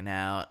checking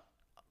out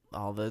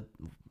all the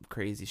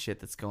crazy shit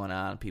that's going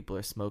on. People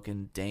are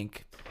smoking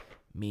dank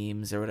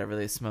memes or whatever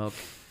they smoke,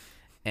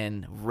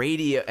 and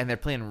they're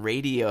playing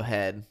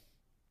Radiohead.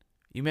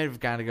 You may have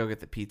gone to go get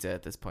the pizza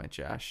at this point,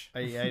 Josh.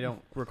 I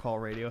don't recall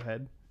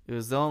Radiohead. It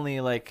was the only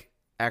like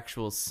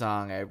actual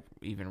song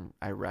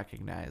I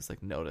recognized,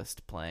 like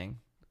noticed playing.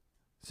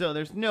 So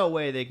there's no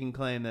way they can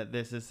claim that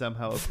this is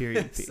somehow a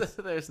period piece.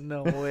 There's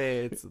no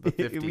way it's the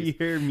 50s. We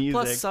hear music.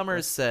 Plus,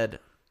 Summers said,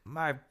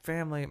 my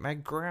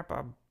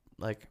grandpa,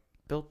 like,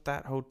 built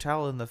that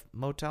motel in the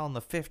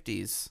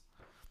 50s.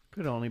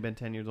 Could have only been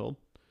 10 years old.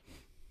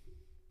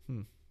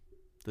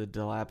 The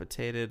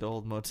dilapidated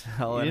old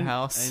motel and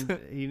house. And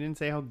he didn't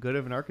say how good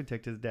of an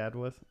architect his dad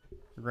was,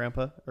 or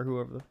grandpa, or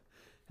whoever the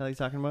hell he's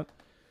talking about.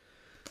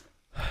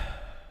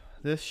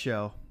 This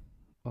show,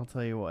 I'll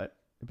tell you what,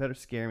 it better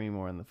scare me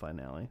more in the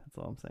finale. That's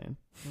all I'm saying.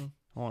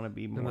 I want to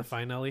be more in the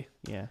finale.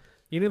 Yeah.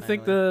 You didn't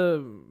think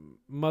the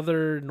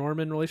mother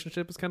Norman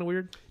relationship was kind of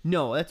weird?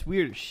 No, that's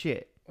weird as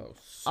shit. Oh,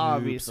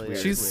 obviously. weird.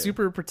 She's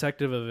super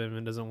protective of him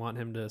and doesn't want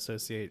him to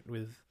associate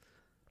with,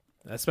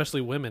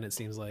 especially women. It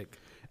seems like.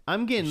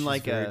 I'm getting She's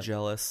like very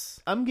jealous.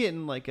 I'm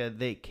getting like a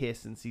they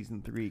kiss in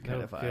season 3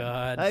 kind of vibe.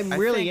 God. I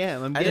really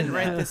am. I didn't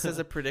write this as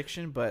a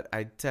prediction, but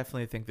I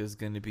definitely think there's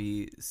going to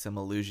be some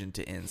allusion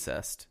to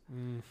incest.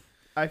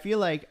 I feel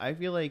like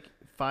you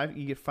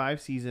get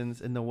 5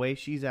 seasons, and the way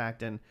she's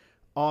acting,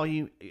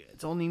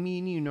 it's only me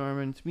and you,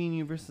 Norman. It's me and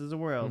you versus the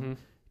world. Mm-hmm.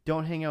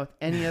 Don't hang out with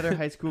any other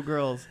high school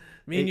girls.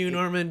 Me and you,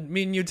 Norman.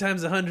 Me and you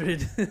times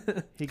 100.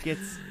 It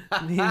gets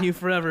me and you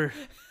forever.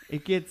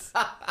 It gets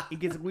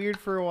weird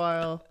for a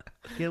while.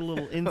 Get a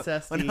little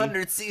incesty.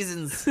 100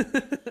 seasons. I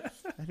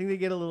think they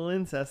get a little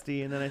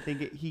incesty, and then I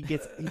think he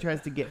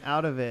tries to get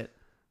out of it,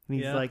 and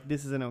he's like,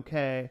 "This isn't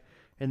okay,"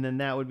 and then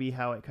that would be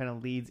how it kind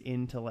of leads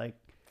into like,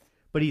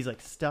 but he's like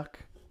stuck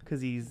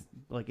because he's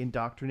like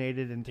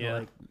indoctrinated into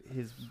like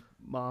his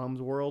mom's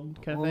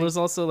world kind of thing. There's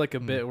also like a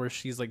bit where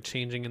she's like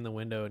changing in the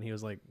window, and he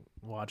was like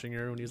watching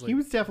her when he was like. He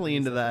was definitely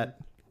into that.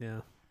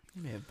 Yeah,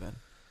 he may have been.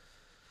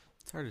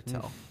 It's hard to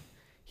tell.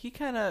 He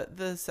kind of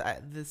this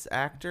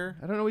actor.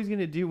 I don't know what he's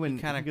gonna do when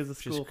he goes to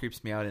school. Just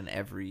creeps me out in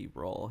every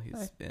role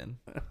he's in.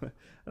 I don't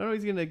know what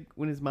he's gonna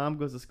when his mom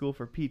goes to school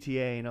for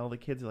PTA and all the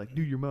kids are like,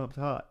 "Dude, your mom's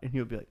hot," and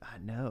he'll be like, "I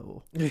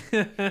know."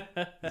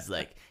 He's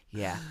like,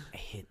 "Yeah, I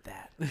hate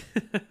that."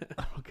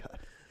 Oh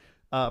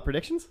God.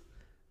 Predictions?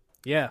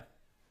 Yeah,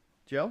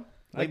 Joe,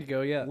 I could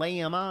go. Yeah, lay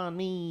 'em on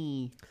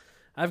me.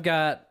 I've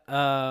got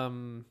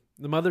the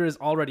mother is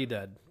already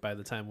dead by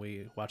the time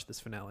we watch this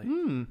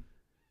finale.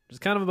 Which is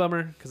kind of a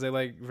bummer because I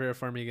like Vera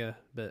Farmiga,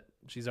 but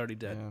she's already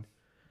dead. Yeah.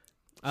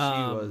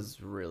 She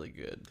was really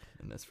good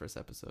in this first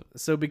episode.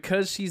 So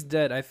because she's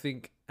dead, I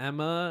think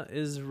Emma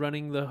is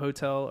running the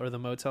hotel or the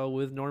motel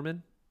with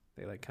Norman.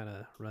 They like kind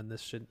of run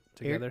this shit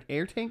together.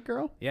 Air tank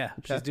girl? Yeah,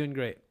 okay. She's doing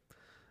great.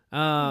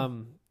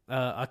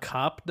 A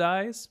cop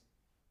dies.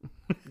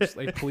 Just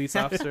like police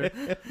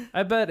officer.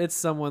 I bet it's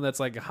someone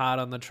that's like hot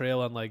on the trail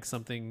on like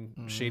something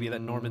shady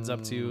that Norman's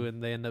up to,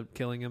 and they end up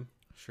killing him.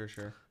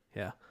 Sure.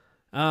 Yeah.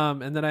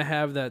 And then I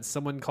have that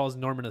someone calls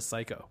Norman a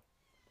psycho.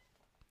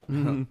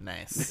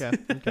 Nice.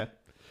 Okay.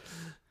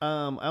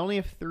 I only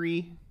have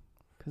 3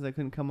 because I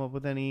couldn't come up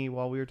with any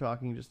while we were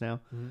talking just now.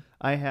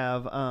 I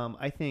have,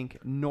 I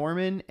think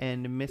Norman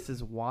and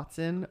Mrs.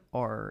 Watson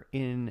are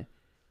in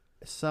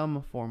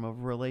some form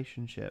of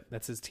relationship.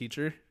 That's his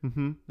teacher.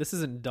 Mm-hmm. This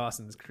isn't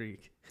Dawson's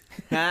Creek.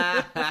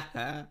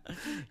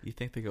 You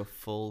think they go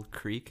full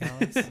Creek,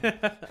 Alex?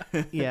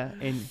 Yeah,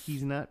 and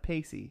he's not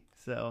Pacey,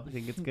 so I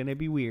think it's gonna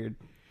be weird.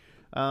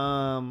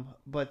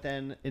 But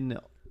then and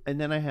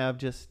then I have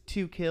just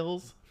 2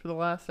 kills for the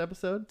last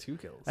episode. 2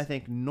 kills. I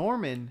think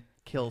Norman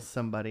kills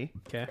somebody.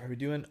 Okay. Are we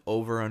doing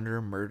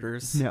over/under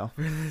murders? No.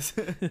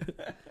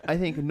 I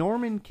think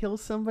Norman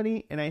kills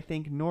somebody, and I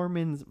think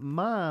Norman's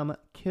mom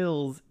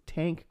kills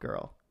Tank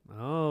Girl.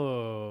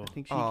 Oh. I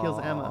think she kills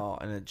Emma.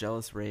 Oh, in a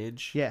jealous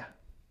rage. Yeah.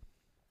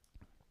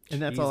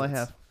 And that's all I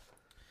have.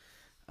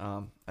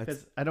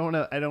 Because I don't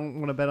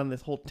want to bet on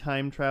this whole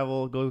time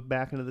travel goes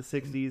back into the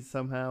 60s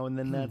somehow, and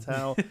then that's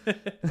how.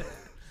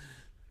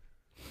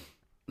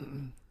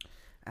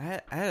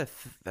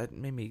 That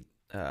made me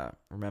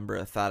remember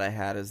a thought I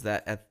had is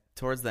that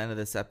towards the end of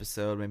this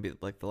episode, maybe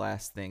like the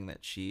last thing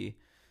that she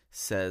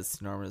says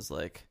to Norman is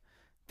like,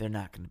 "They're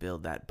not going to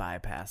build that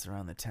bypass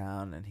around the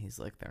town," and he's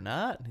like, "They're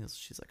not," and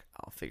she's like,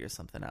 "I'll figure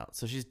something out."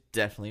 So she's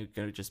definitely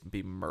going to just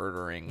be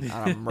murdering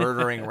on a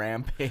murdering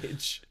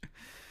rampage.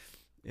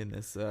 In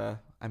this,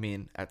 I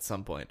mean, at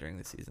some point during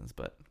the seasons,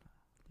 but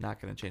not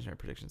going to change my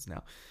predictions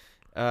now.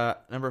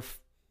 Number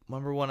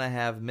 1, I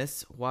have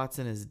Miss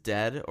Watson is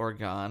dead or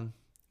gone,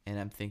 and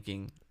I'm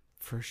thinking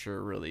for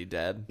sure really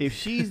dead. If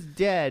she's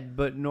dead,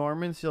 but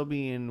Norman's still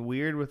being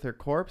weird with her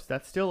corpse,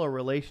 that's still a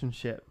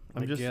relationship.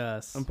 I'm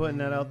putting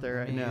that out there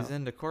right now. He's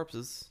into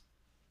corpses.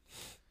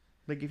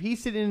 Like if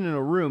he's sitting in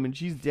a room and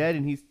she's dead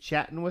and he's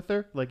chatting with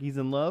her like he's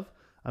in love,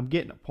 I'm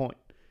getting a point.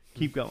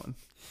 Keep going.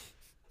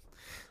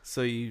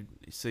 So you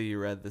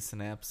read the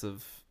synapse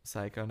of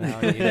Psycho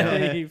now.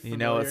 You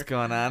know what's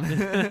going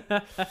on.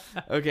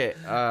 Okay.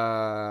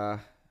 I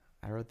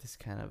wrote this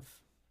kind of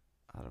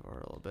out of order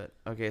a little bit.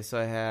 Okay, so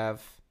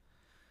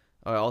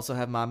I also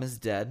have Mom is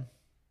Dead.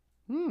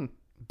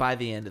 By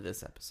the end of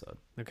this episode.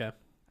 Okay.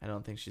 I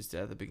don't think she's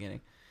dead at the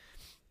beginning.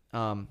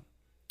 Then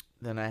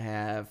I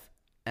have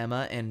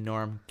Emma and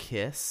Norm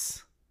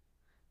kiss.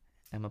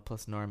 Emma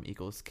plus Norm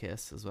equals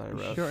kiss is what I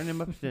wrote. Shorten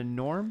him up to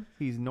Norm?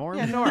 He's Norm?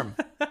 Yeah, Norm.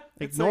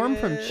 Like Norm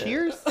from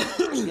Cheers?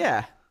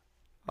 Yeah.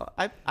 Well,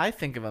 I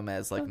think of him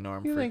as like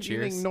Norm from Cheers.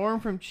 You think Norm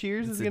from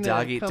Cheers it's is going a to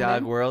dog eat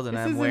dog world, and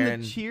I'm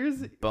wearing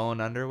Cheers?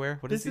 bone underwear.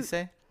 What does he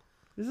say?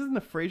 This isn't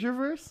the Frasier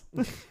verse?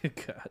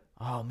 God.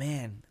 Oh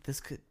man,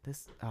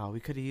 we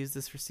could have used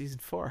this for season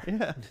 4.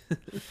 Yeah,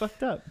 it's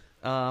fucked up.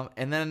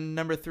 And then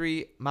number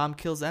 3, Mom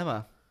kills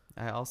Emma.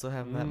 I also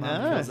have that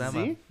Mom kills Emma.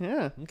 See?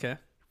 Yeah. Okay.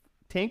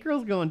 Tank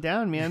Girl's going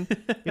down, man.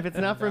 If it's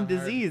not from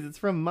disease, it's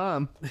from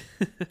Mom.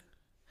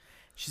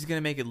 She's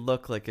gonna make it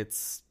look like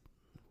it's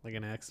like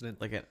an accident,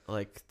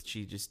 like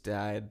she just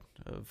died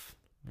of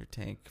her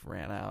tank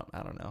ran out.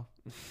 I don't know.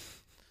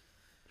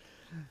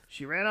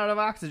 She ran out of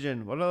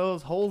oxygen. What are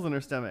those holes in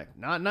her stomach?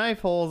 Not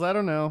knife holes. I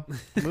don't know.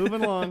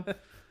 Moving along.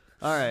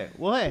 All right.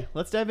 Well, hey,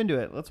 let's dive into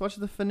it. Let's watch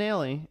the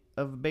finale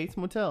of Bates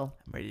Motel.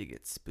 I'm ready to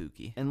get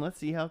spooky. And let's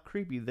see how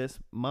creepy this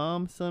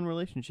mom-son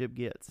relationship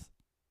gets.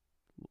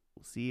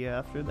 We'll see you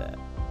after that.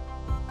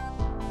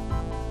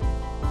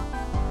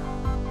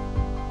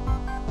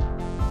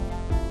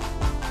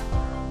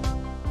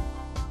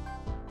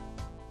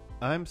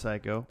 I'm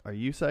Psycho. Are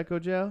you Psycho,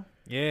 Joe?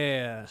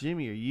 Yeah.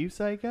 Jimmy, are you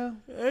Psycho?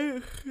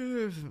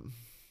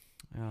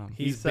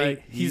 He's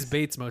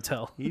Bates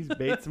Motel. He's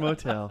Bates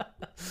Motel.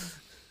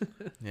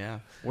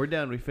 Yeah. We're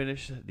done. We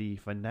finished the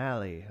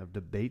finale of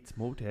the Bates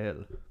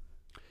Motel.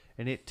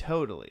 And it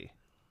totally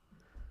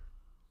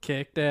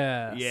kicked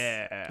ass.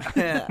 Yeah.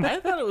 I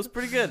thought it was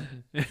pretty good.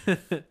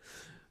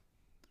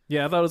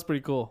 Yeah, I thought it was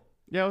pretty cool.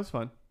 Yeah, it was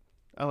fun.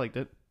 I liked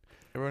it.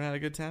 Everyone had a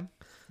good time?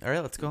 All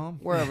right, let's go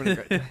home. We're having a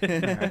great time.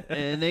 All right.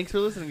 And thanks for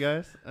listening,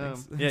 guys.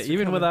 Yeah,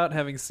 even without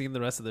having seen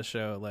the rest of the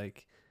show,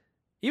 like,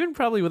 even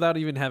probably without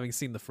even having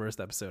seen the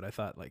first episode, I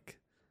thought, like,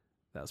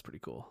 that was pretty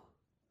cool.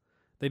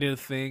 They did a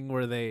thing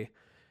where they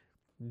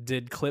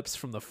did clips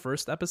from the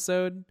first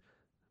episode,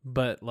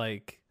 but,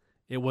 like,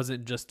 it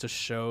wasn't just to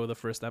show the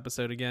first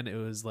episode again. It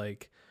was,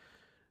 like,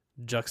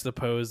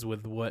 juxtaposed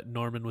with what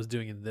Norman was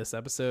doing in this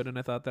episode, and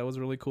I thought that was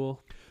really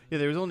cool. Yeah,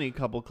 there was only a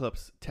couple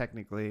clips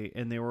technically,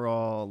 and they were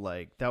all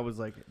like, that was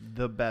like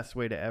the best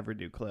way to ever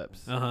do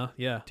clips.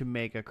 Yeah. To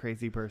make a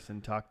crazy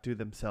person talk to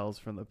themselves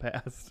from the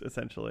past,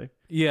 essentially.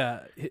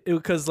 Yeah,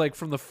 because like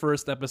from the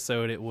first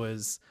episode, it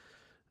was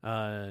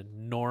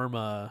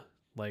Norma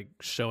like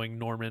showing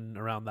Norman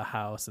around the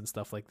house and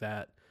stuff like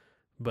that.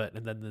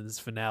 And then in this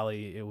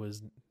finale, it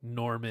was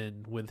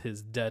Norman with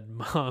his dead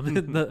mom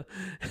in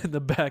the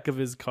back of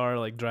his car,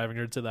 like driving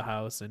her to the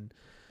house and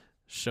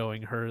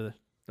showing her,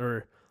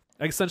 or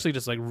essentially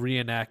just like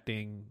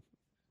reenacting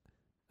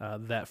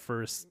that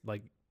first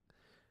like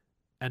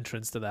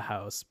entrance to the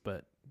house,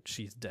 but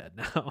she's dead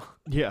now.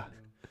 Yeah.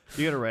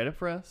 You got to write it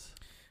for us?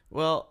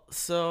 Well,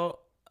 so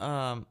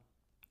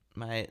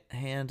my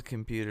hand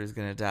computer is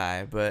gonna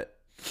die, but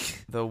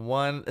there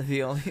wasn't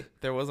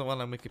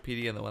one on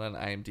Wikipedia, and the one on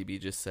IMDb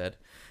just said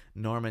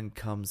Norman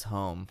comes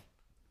home.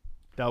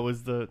 That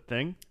was the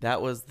thing?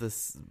 That was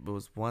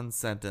one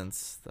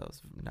sentence. That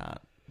was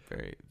not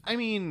very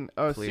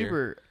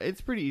clear.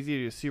 It's pretty easy to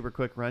do a super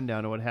quick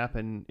rundown of what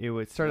happened.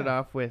 It started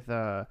off with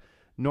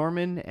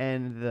Norman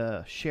and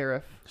the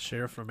Sheriff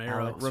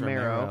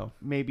Romero.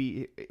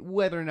 Maybe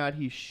whether or not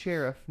he's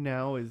sheriff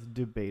now is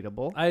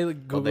debatable. They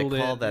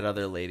called that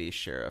other lady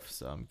sheriff,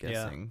 so I'm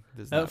guessing.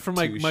 Yeah. From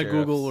my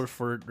Google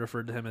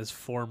referred to him as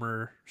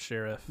former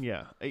sheriff.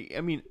 Yeah,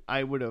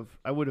 I would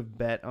have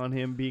bet on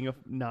him being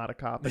not a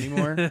cop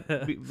anymore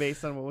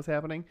based on what was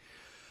happening.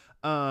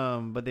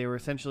 But they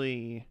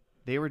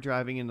were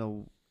driving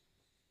into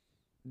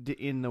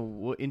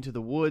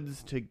the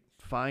woods to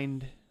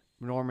find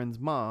Norman's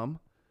mom,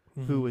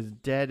 who was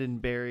dead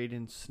and buried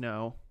in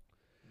snow.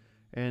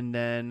 And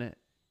then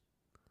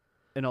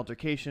an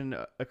altercation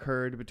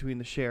occurred between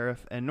the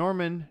sheriff and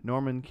Norman.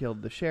 Norman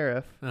killed the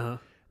sheriff.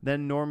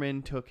 Then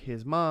Norman took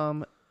his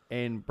mom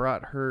and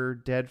brought her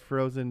dead,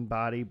 frozen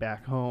body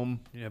back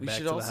home. Yeah, we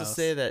should also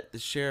say that the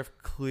sheriff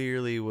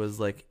clearly was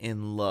like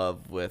in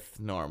love with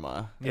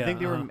Norma. Yeah, I think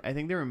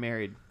they were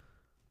married.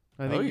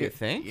 You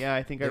think? Yeah,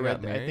 I think I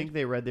read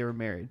they were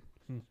married.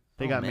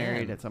 They got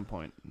married at some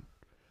point.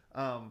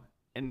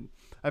 And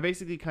I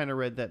basically kind of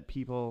read that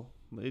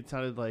it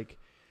sounded like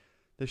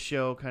the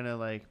show kind of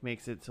like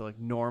makes it so like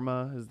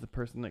Norma is the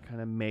person that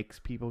kind of makes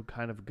people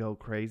kind of go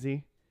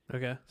crazy.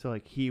 Okay. So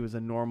like he was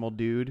a normal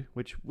dude,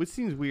 which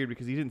seems weird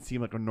because he didn't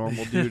seem like a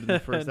normal dude in the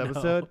first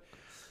episode,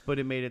 but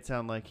it made it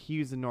sound like he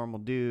was a normal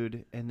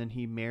dude, and then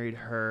he married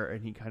her,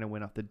 and he kind of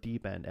went off the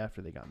deep end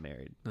after they got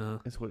married.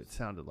 That's what it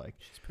sounded like.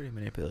 She's pretty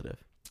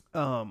manipulative.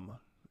 And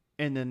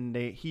then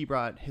he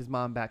brought his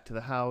mom back to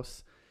the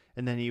house,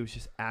 and then he was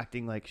just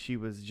acting like she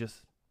was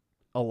just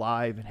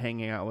alive and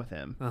hanging out with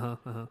him.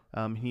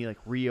 He like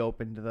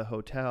reopened the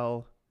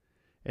hotel,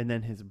 and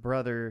then his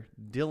brother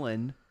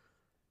Dylan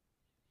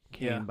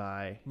came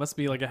by. Must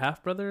be like a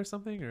half brother or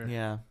something, or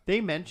Yeah.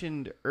 They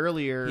mentioned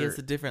earlier. He has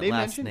a different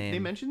last name. They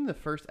mentioned in the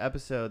first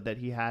episode that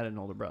he had an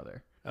older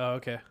brother. Oh,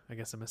 okay. I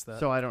guess I missed that.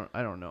 So I don't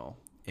know.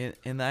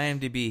 In the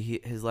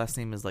IMDb, his last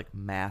name is like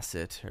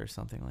Massett or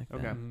something like that.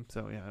 Okay.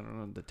 So yeah, I don't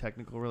know the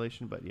technical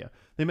relation, but yeah,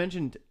 they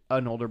mentioned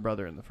an older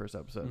brother in the first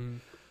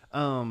episode.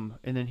 And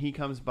then he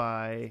comes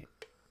by,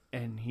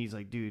 and he's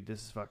like, "Dude,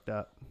 this is fucked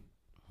up."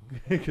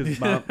 Because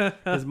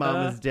his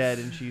mom is dead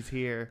and she's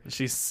here.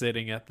 She's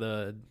sitting at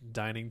the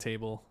dining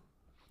table.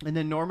 And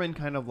then Norman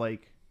kind of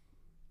like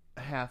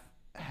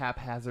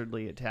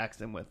haphazardly attacks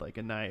him with like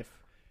a knife,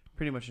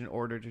 pretty much in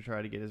order to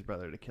try to get his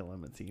brother to kill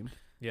him, it seemed.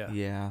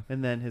 Yeah.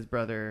 And then his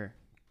brother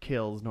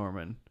kills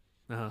Norman.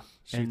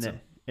 Shoots him.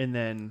 And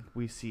then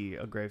we see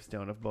a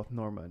gravestone of both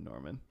Norma and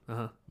Norman,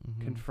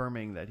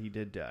 confirming that he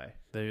did die.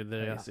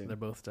 They're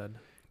both dead.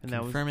 And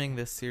confirming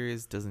this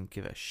series doesn't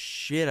give a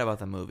shit about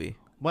the movie.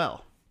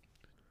 Well,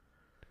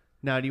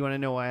 now do you want to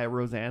know why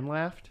Roseanne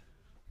laughed?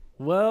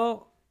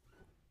 Well,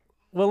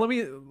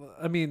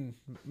 maybe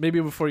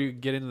before you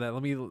get into that,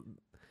 let me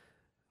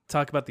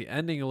talk about the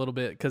ending a little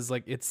bit, because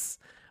like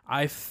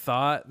I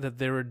thought that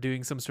they were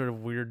doing some sort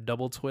of weird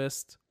double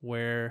twist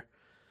where,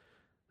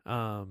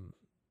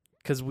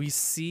 because we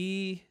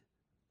see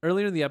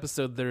earlier in the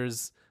episode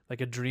there's like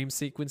a dream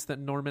sequence that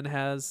Norman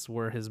has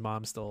where his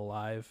mom's still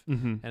alive,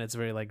 and it's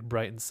very like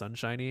bright and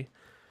sunshiny.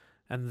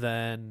 And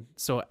then,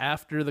 so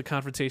after the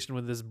confrontation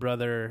with his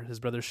brother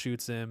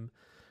shoots him.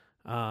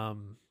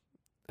 And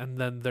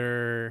then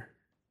they're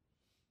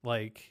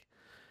like,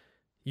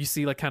 you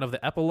see like kind of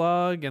the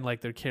epilogue, and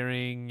like they're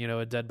carrying,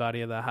 a dead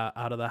body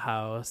out of the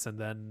house. And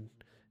then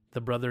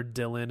the brother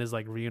Dylan is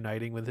like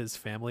reuniting with his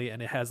family.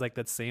 And it has like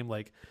that same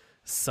like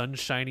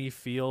sunshiny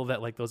feel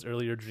that like those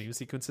earlier dream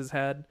sequences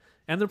had.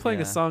 And they're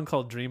playing a song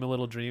called Dream a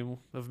Little Dream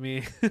of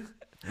Me.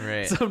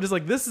 Right. So I'm just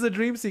like, this is a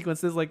dream sequence.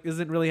 This like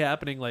isn't really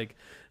happening. Like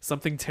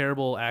something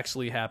terrible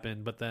actually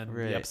happened, but then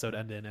the episode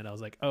ended, and I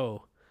was like,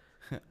 oh,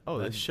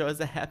 this show has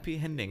a happy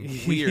ending.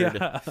 Weird.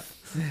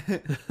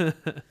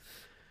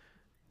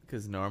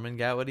 Because Norman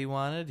got what he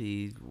wanted.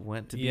 He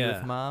went to be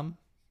with mom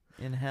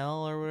in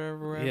hell or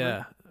wherever.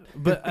 Yeah,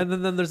 but and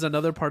then there's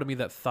another part of me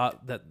that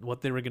thought that what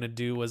they were gonna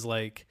do was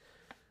like,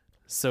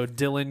 so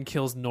Dylan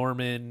kills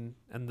Norman,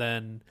 and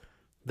then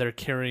they're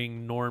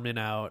carrying Norman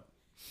out.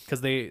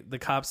 Because the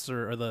cops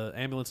or the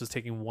ambulance was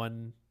taking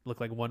one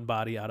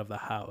body out of the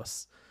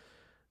house.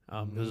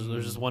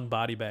 There's just one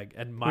body bag,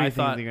 and my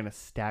thought they're gonna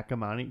stack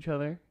them on each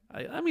other.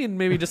 I mean,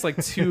 maybe just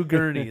like two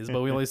gurneys,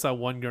 but we only saw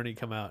one gurney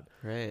come out.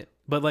 Right.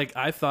 But like,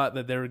 I thought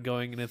that they were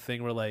going in a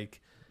thing where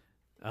like,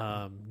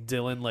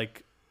 Dylan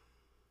like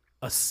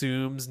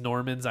assumes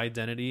Norman's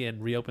identity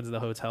and reopens the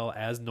hotel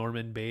as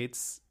Norman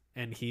Bates,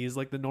 and he's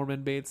like the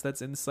Norman Bates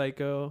that's in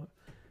Psycho.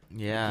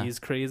 Yeah, he's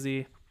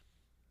crazy,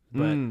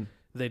 but.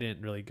 They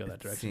didn't really go that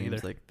direction either.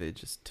 Seems like they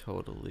just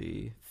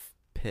totally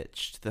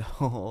pitched the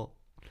whole.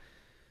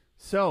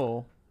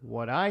 So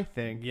what I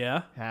think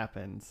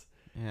happens,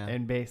 Yeah.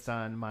 And based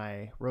on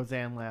my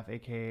Roseanne laugh,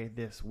 aka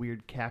this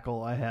weird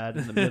cackle I had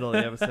in the middle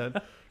of the episode,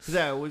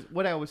 because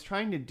what I was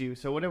trying to do.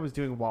 So what I was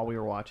doing while we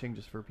were watching,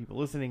 just for people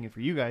listening and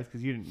for you guys,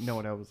 because you didn't know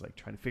what I was like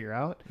trying to figure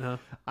out.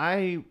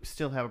 I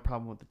still have a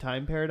problem with the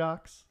time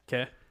paradox.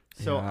 Okay.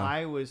 So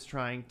I was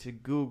trying to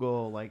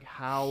Google like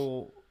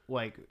how,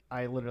 like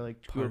I literally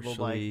Googled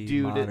like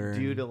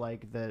due to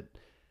like the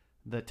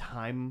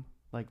time.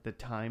 Like the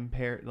time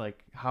pair,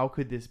 like how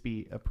could this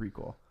be a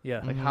prequel?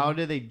 Yeah. Like how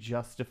do they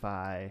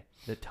justify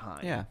the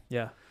time? Yeah.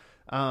 Yeah.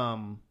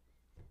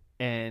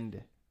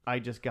 And I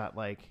just got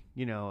like,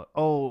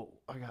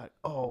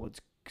 it's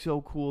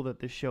so cool that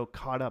this show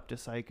caught up to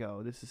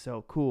Psycho. This is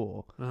so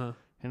cool. And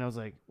I was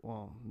like,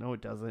 well, no,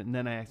 it doesn't. And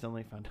then I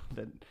accidentally found out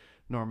that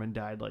Norman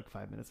died like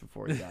 5 minutes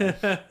before he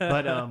died.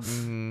 But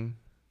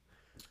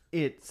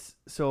it's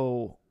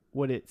so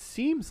what it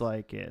seems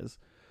like is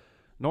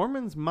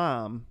Norman's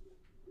mom,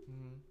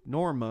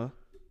 Norma,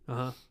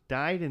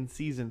 died in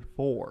season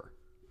 4.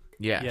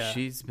 Yeah,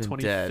 she's been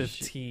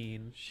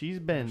 2015. dead. She's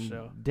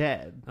been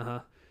dead.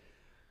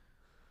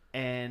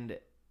 And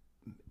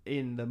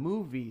in the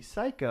movie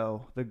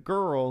Psycho, the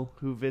girl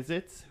who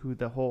visits,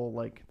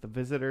 the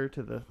visitor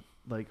to the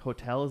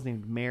hotel is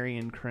named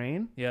Marion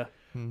Crane. Yeah.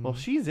 Well,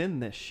 she's in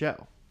this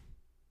show.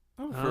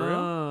 Oh, for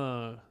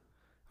real?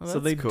 Well, so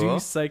they do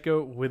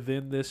Psycho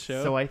within this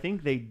show? So I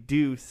think they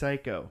do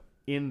Psycho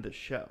in the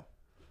show.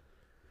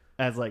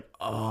 As like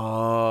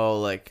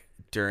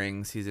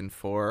during season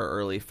 4 or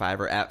early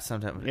 5 or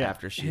sometime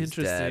after she's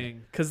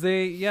interesting because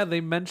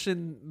they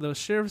mentioned the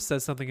sheriff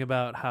says something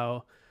about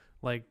how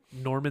like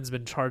Norman's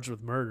been charged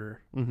with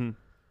murder, and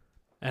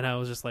I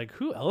was just like,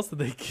 who else did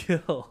they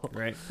kill?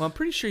 Right. Well, I'm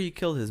pretty sure you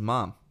killed his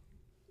mom.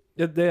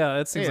 It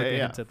seems like they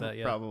hinted at that.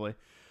 Yeah, probably.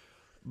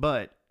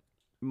 But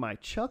my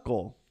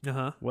chuckle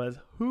was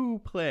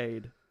who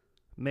played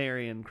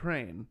Marion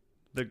Crane,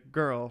 the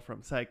girl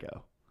from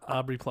Psycho.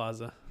 Aubrey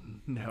Plaza.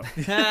 No.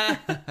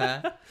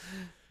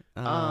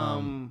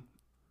 um,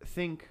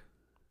 Think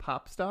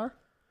pop star,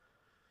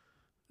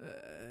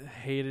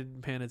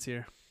 Hated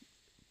Panettiere.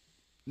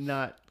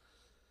 not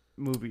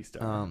movie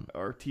star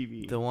or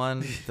TV. the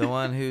one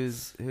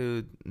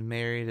who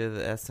married the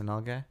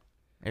SNL guy,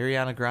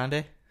 Ariana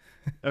Grande.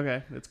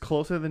 Okay, it's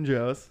closer than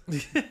Joe's,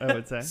 I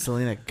would say.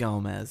 Selena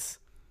Gomez.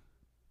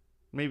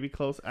 Maybe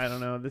close. I don't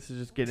know. This is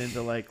just getting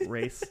into like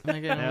race. Am I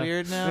getting Yeah.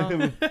 weird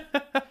now?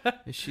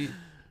 Is she?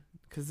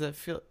 Because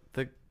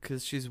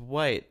she's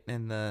white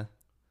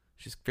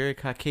she's very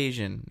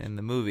Caucasian in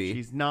the movie.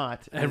 She's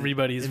not.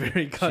 Everybody's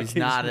very Caucasian. She's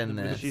not in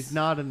this. She's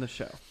not in the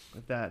show.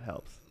 If that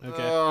helps. Okay.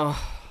 No.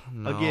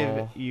 I'll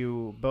give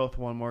you both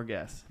one more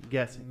guess.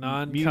 Guess.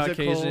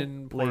 Non-Caucasian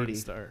musical porn lady.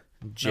 star.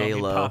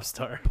 J-Lo. Pop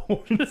star.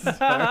 Porn star.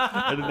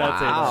 I did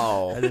not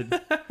Wow. say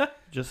that. I did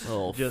just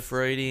Little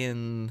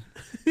Freudian.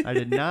 I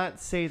did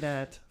not say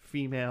that.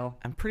 Female.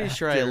 I'm pretty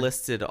sure I actor.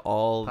 listed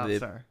all Pop the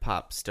star.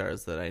 pop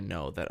stars that I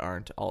know that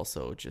aren't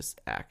also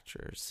just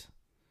actors.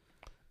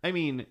 I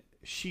mean,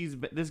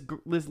 this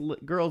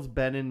girl's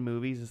been in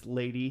movies. This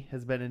lady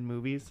has been in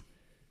movies,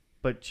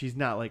 but she's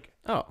not like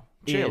Oh,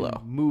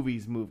 J-Lo. in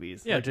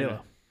movies. Yeah, Like, J-Lo.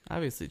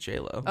 Obviously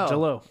J-Lo. Oh.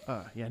 J-Lo.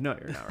 Yeah, no,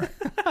 you're not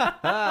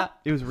right.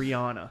 It was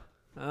Rihanna.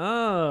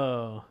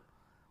 Oh.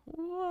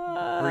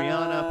 What?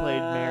 Rihanna played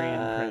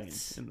Marion Crane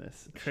in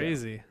this.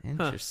 Crazy.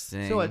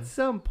 Interesting. So at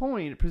some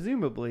point,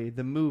 presumably,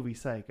 the movie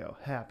Psycho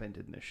happened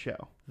in this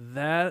show.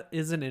 That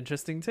is an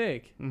interesting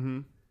take.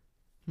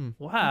 Mm-hmm.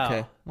 Wow.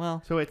 Okay.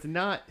 Well, So it's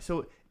not.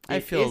 So I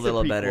it feel a is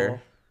little prequel,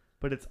 better.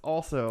 but it's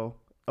also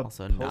a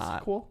Also not.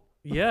 post-sequel,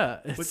 Yeah.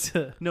 It's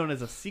known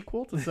as a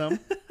sequel to some,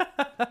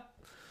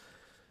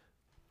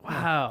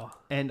 wow.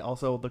 and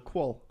also the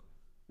quel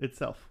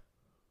itself.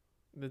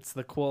 It's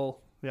the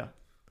quel. Yeah.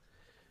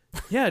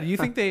 Yeah. Do you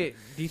think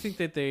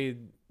that they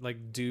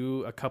like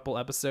do a couple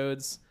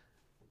episodes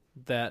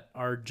that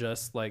are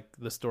just like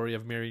the story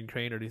of Marion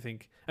Crane, or do you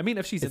think? I mean,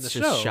 if she's in It's the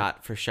just show,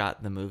 shot for shot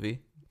in the movie.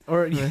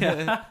 or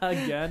yeah,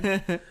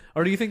 again,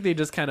 or do you think they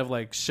just kind of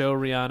like show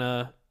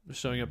Rihanna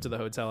showing up to the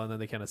hotel and then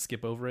they kind of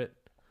skip over it?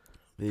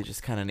 They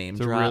just kind of name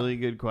It's drop. a really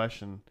good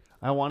question.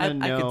 I want to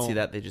know. I can see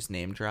that they just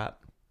name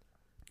drop.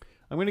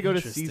 I'm going to go to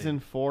Interesting. season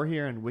 4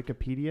 here on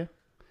Wikipedia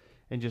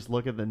and just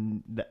look at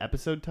the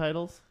episode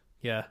titles.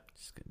 Yeah.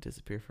 Just gonna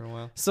disappear for a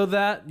while. So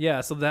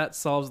that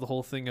solves the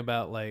whole thing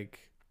about like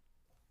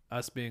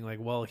us being like,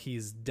 well,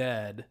 he's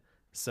dead,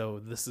 so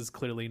this is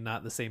clearly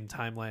not the same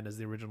timeline as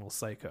the original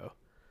Psycho.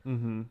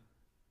 Mm-hmm.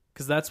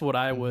 Because that's what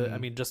I would. Mhm. I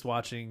mean, just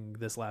watching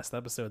this last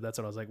episode, that's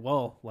what I was like.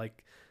 Well,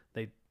 like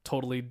they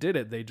totally did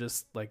it. They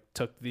just like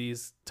took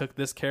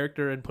this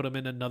character and put him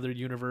in another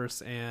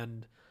universe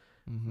and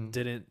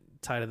didn't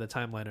tie to the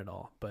timeline at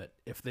all. But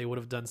if they would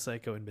have done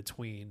Psycho in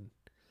between,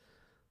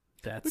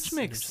 that's Which an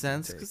makes interesting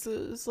sense take. because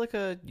it's like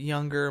a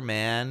younger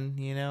man,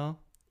 you know.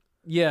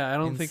 Yeah, I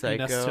don't in think Psycho. you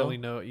necessarily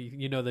know.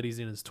 You know that he's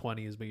in his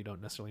 20s, but you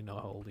don't necessarily know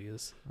how old he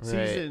is.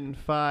 Right. Season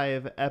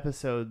 5,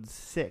 episode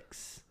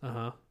 6 Uh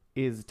huh.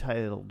 is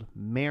titled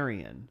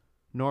Marion.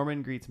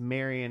 Norman greets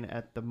Marion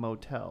at the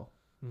motel.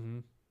 Mm-hmm.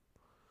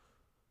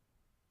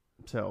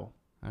 So,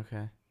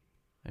 Okay.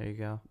 There you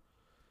go.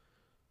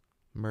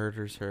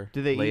 Murders her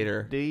do they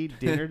later. They eat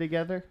dinner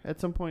together at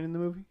some point in the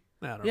movie?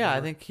 I don't Yeah, I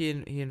remember.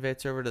 think he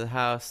invites her over to the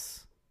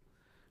house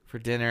for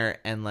dinner,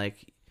 and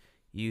like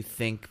you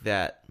think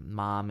that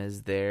mom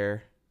is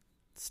there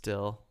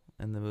still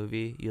in the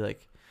movie. You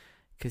like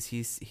because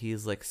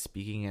he's like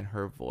speaking in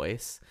her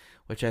voice,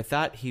 which I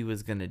thought he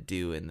was gonna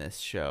do in this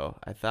show.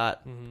 I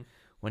thought Mhm.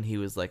 when he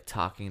was like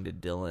talking to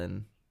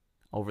Dylan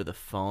over the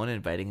phone,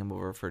 inviting him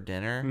over for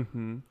dinner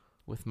Mm-hmm.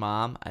 with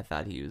mom, I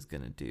thought he was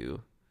gonna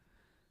do.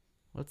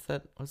 What's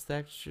the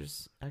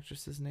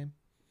actress's name?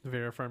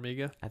 Vera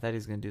Farmiga. I thought he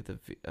was gonna do the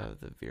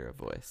Vera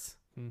voice.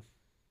 Hmm.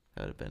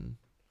 That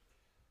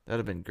would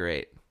have been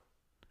great.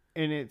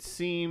 And it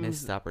seems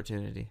Missed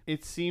opportunity.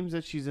 It seems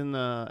that she's in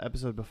the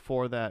episode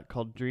before that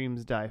called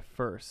Dreams Die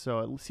First. So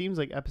it seems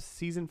like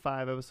season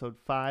 5, episode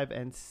 5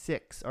 and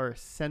 6 are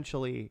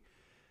essentially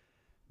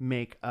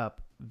make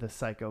up the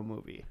Psycho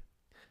movie.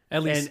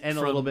 At least and a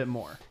from- little bit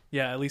more.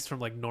 Yeah, at least from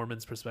like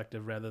Norman's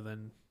perspective rather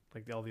than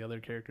like all the other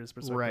characters'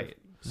 perspective. Right.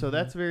 So Mhm.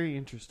 that's very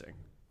interesting.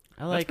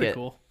 I That's like pretty it.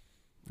 cool.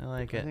 I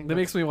like I it. think That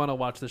makes me want to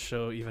watch this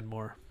show even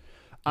more.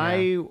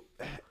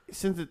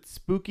 Since it's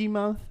spooky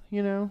month,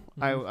 you know,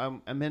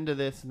 Mhm. I'm into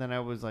this, and then I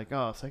was like,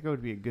 oh, Psycho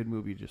would be a good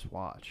movie to just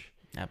watch.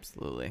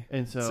 Absolutely.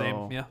 And so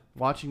Same, yeah.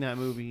 watching that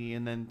movie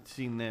and then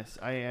seeing this,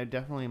 I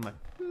definitely am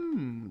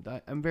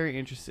like, I'm very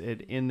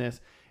interested in this.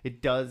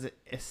 It does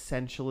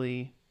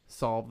essentially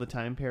solve the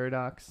time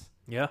paradox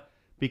Yeah.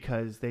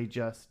 because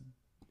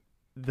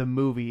the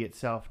movie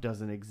itself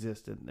doesn't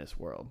exist in this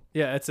world.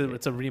 Yeah, it's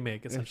a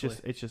remake essentially.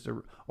 It's just a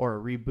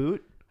reboot.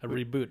 A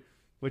reboot.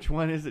 Which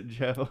one is it,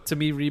 Joe? To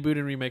me, reboot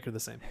and remake are the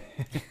same.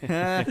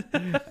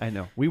 I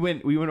know. We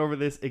went over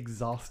this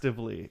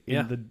exhaustively in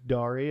Yeah. the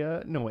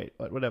Daria. No, wait.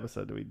 What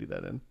episode did we do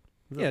that in?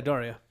 Yeah,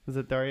 Daria. Was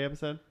it Daria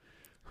episode?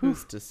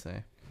 Who's to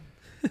say?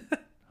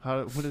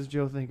 What does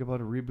Joe think about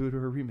a reboot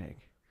or a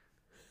remake?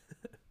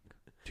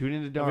 Tune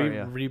into Are we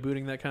Daria.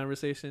 rebooting that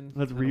conversation?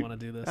 Let's I don't want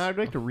to do this. I'd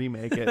like to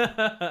remake it.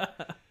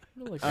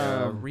 Like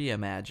a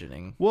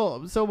reimagining.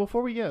 Well, so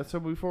before we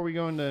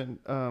go into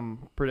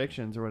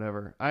predictions or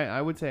whatever,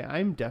 I would say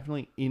I'm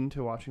definitely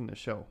into watching the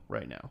show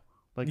right now.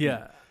 Like,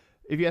 yeah.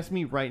 If you asked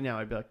me right now,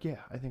 I'd be like, yeah,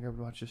 I think I would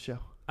watch this show.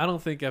 I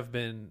don't think I've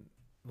been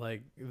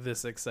like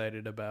this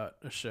excited about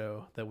a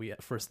show that we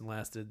first and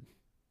lasted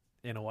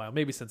in a while.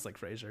 Maybe since like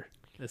Frasier.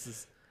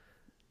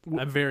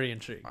 I'm very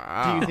intrigued.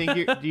 Wow.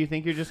 Do you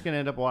think you're just gonna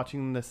end up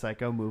watching the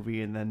Psycho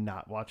movie and then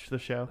not watch the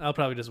show? I'll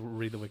probably just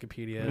read the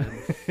Wikipedia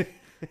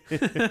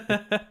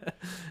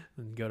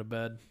and go to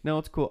bed. No,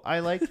 it's cool. I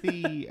like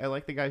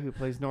the guy who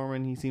plays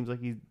Norman. He seems like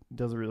he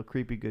does a real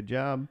creepy good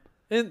job.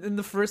 In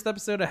the first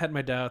episode, I had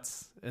my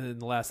doubts, and in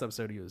the last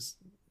episode, he was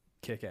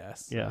kick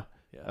ass. Yeah.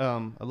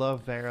 I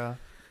love Vera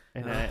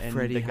and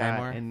Freddie the guy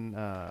Highmore. and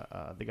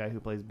the guy who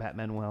plays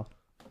Batman or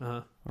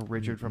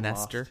Richard from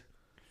Nestor. Lost.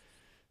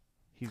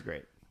 He's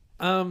great.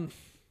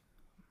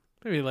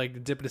 Maybe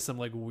like dip into some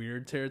like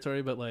weird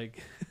territory, but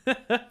like Josh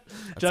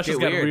get just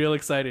got weird. real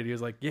excited. He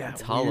was like, "Yeah,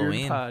 It's weird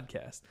Halloween.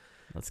 podcast."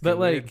 Let's But get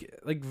weird.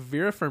 like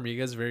Vera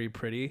Farmiga is very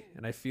pretty,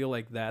 and I feel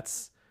like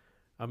that's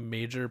a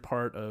major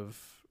part of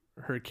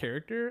her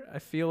character. I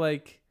feel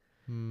like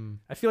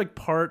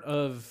part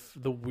of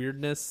the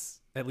weirdness,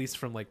 at least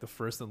from like the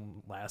first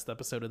and last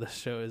episode of the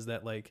show, is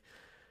that like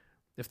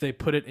if they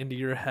put it into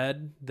your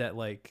head that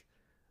like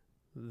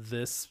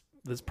this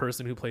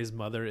person who plays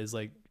Mother is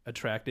like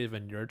attractive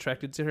and you're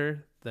attracted to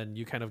her, then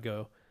you kind of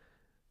go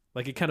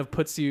like, it kind of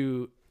puts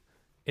you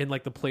in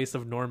like the place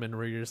of Norman,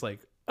 where you're just like,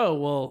 oh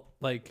well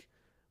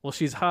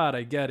she's hot,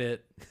 I get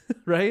it.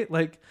 Right?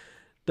 Like,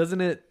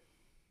 doesn't it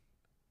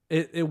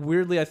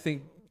weirdly, I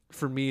think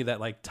for me, that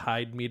like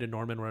tied me to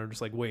Norman, where I'm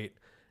just like, wait,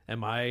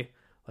 am I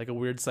like a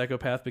weird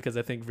psychopath because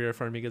I think Vera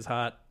Farmiga's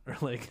hot? Or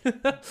like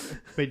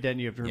But then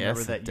you have to remember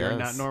Yes, that it you're does.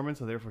 not Norman,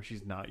 so therefore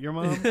she's not your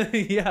mom.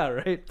 yeah,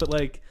 right. But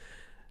like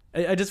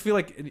I just feel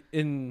like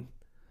in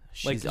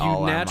like She's you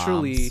all our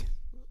naturally moms.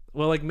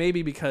 well, like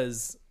maybe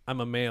because I'm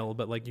a male,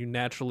 but like you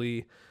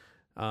naturally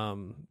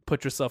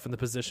put yourself in the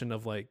position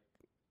of like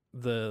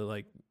the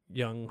like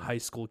young high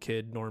school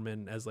kid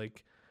Norman as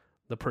like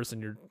the person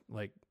you're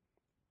like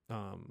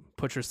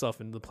put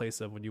yourself in the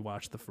place of when you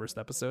watch the first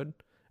episode,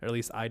 or at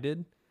least I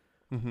did.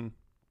 Mm-hmm.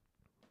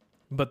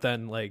 But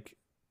then like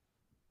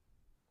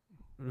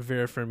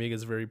Vera Farmiga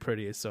is very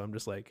pretty, so I'm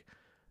just like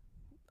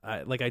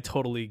I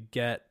totally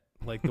get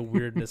like the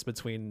weirdness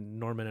between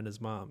Norman and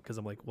his mom, because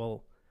I'm like,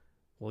 well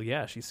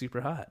yeah, she's super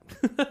hot.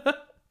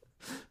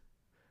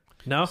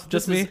 No,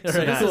 just me. This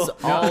All right, cool. is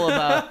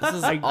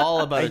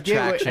all about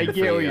attraction. I for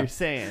get what you. you're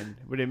saying,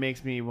 but it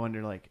makes me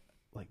wonder, like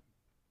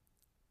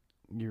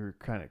you're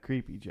kind of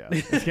creepy, Joe.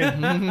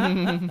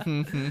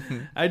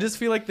 I just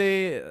feel like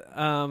they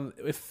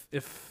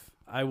if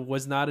I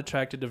was not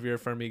attracted to Vera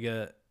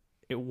Farmiga,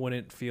 it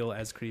wouldn't feel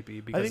as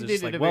creepy, because think it's they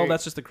just did like, a well, very-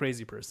 that's just a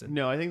crazy person.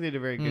 No, I think they did a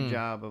very good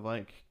job of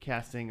like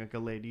casting like a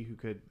lady who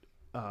could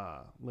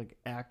like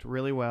act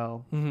really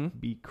well,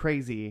 be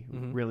crazy,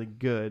 really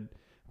good.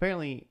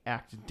 Apparently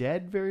act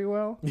dead very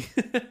well.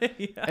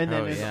 Yeah. And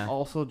then Oh, it's yeah.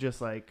 also just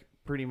like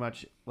pretty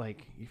much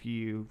like if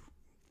you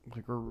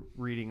like were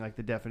reading like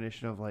the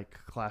definition of like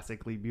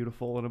classically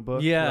beautiful in a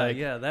book. Yeah, like,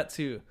 yeah, that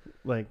too.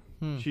 Like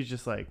she's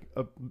just like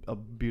a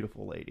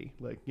beautiful lady.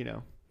 Like, you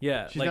know.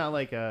 Yeah, She's like, not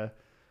like a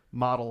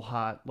model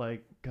hot,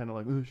 like kind of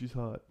like, oh, she's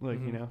hot. Like,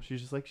 you know,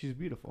 she's just like, she's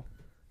beautiful.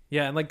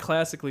 yeah, and like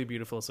classically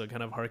beautiful, so it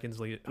kind of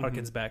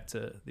harkens back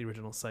to the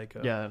original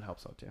Psycho. Yeah, that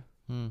helps out too.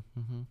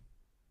 Mm-hmm.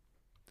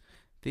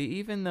 They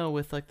even, though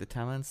with like the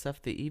timeline stuff,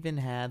 they even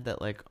had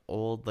that like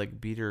old like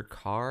beater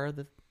car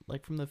that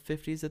like from the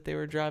 50s that they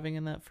were driving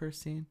in that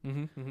first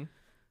scene.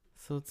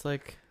 So it's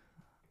like,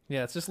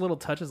 yeah, it's just little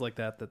touches like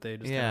that they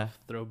just kind of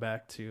throw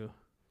back to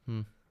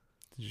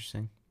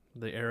interesting.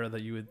 the era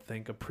that you would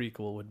think a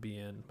prequel would be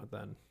in, but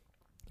then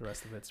the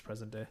rest of it's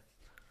present day.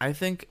 I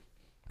think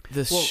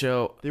this Well,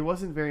 show There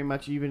wasn't very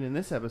much even in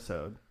this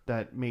episode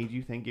that made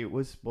you think it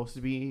was supposed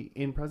to be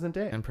in present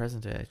day. in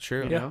present day,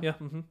 true. You Yeah, know? yeah.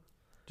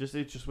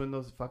 It's just when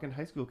those fucking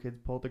high school kids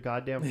pulled the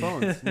goddamn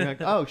phones. And you're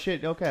like, oh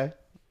shit, okay.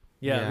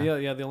 Yeah, Yeah.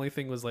 yeah. The only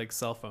thing was like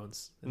cell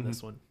phones in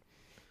this one,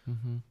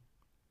 Mm-hmm.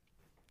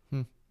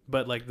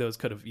 but like those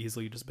could have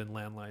easily just been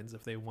landlines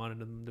if they wanted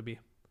them to be.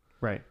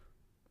 Right.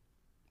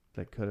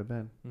 That could have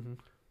been.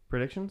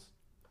 Predictions?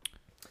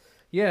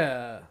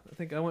 Yeah, I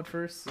think I went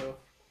first, so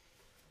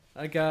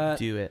I got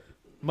Do it.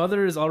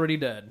 Mother is already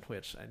dead,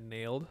 which I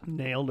nailed.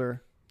 Nailed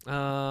her.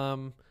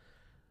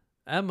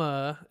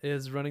 Emma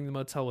is running the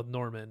motel with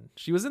Norman.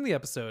 She was in the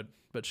episode,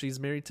 but she's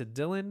married to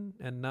Dylan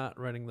and not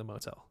running the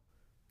motel.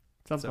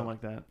 Something So-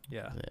 like that.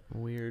 Yeah.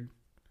 Weird.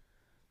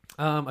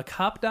 A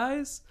cop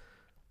dies.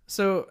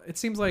 So it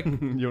seems like You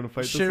want to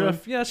fight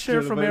Sheriff, this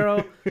Sheriff Sheriff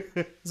Romero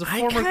is a I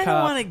former kind of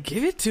cop, want to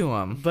give it to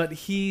him, but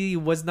he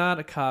was not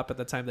a cop at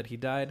the time that he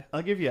died. one?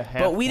 I'll give you a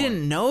half but we point.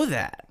 didn't know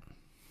that.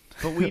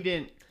 But we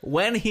didn't.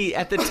 When he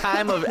at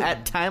time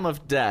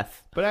of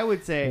death, But I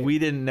would say we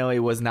didn't know he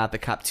was not the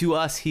cop. To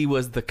us, he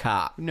was the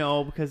cop.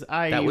 no, because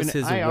That was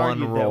his I one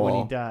argued that when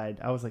role. he died,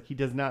 I was like, he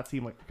does not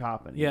seem like a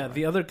cop anymore. Yeah,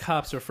 the other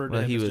cops referred to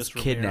Well, him he as was just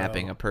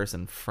kidnapping Romero. a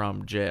person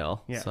from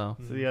jail. Yeah. So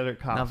the other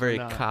cops not very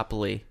are not.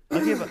 coply.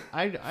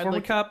 I'd Former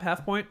like cop,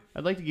 half point.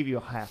 I'd like to give you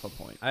a half a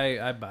point.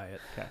 I buy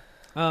it. Okay.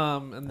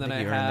 And then think I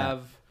you earned that.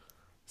 have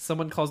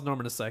someone calls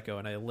Norman a psycho,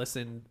 and I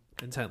listened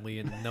intently,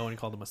 and no one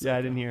called him a psycho. Yeah,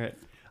 I didn't hear it.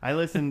 I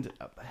listened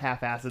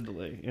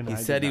half-assedly. And He I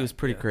said did he not. was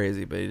pretty Yeah.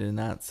 crazy, but he did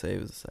not say he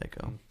was a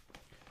psycho.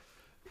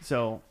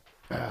 So,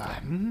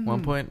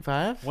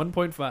 1.5?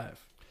 1.5.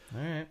 All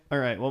right. all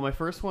right. Well, my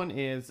first one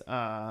is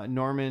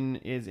Norman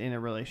is in a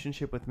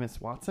relationship with Miss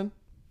Watson,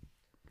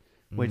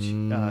 which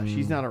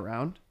she's not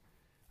around.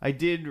 I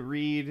did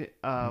read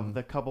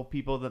the couple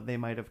people that they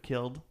might have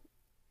killed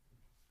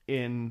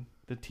in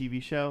the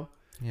TV show,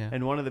 Yeah.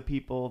 and one of the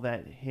people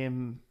that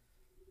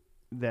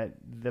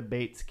the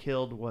Bates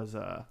killed was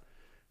a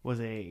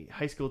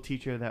high school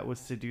teacher that was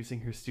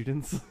seducing her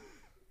students.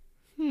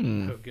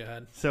 Oh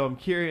God. So I'm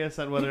curious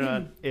on whether or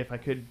not if I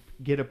could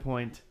get a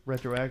point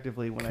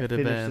retroactively when Could I have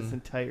finish been. this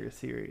entire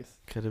series.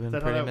 Could have Is been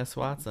that how pretty that- Miss Is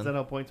Watson. that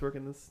how points work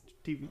in this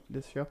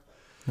show?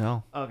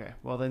 No. Okay,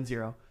 well then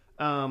 0.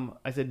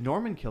 I said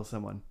Norman killed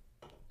someone.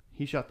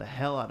 He shot the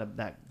hell out of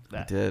that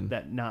did.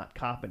 that not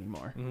cop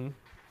anymore. Mm-hmm.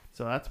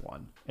 So that's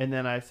 1. And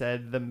then I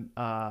said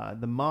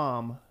the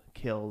mom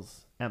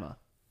kills Emma,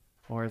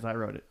 or as I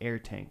wrote it, air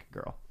tank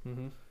girl.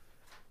 Mm-hmm.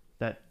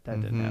 That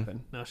didn't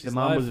happen. No, she's the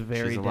mom alive. was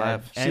very She's dead,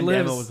 alive. She and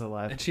lives, Emma was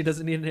alive. and she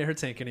doesn't need an air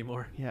tank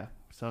anymore. Yeah,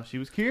 so she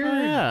was cured.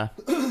 Oh, yeah.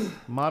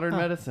 Modern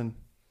medicine.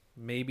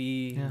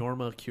 Maybe Yeah.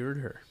 Norma cured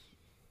her.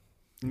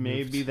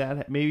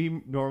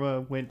 Maybe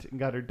Norma went and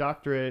got her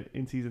doctorate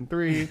in season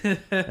 3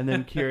 and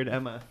then cured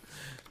Emma.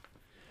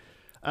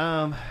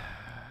 1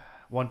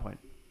 point.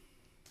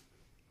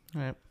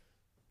 All right.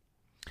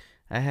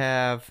 I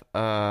have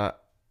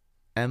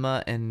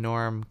Emma and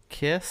Norm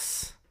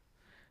kiss.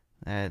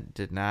 That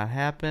did not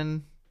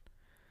happen.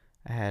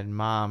 I had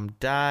mom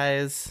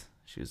dies.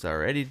 She was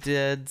already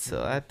dead,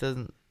 so that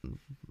doesn't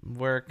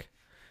work.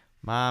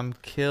 Mom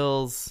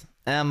kills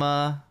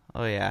Emma.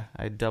 Oh yeah,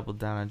 I doubled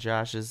down on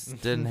Josh's.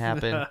 Didn't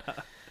happen.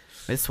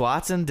 Miss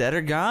Watson, dead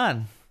or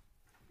gone?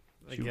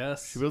 I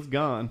guess. She was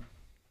gone.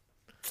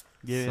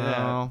 Give you that.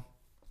 So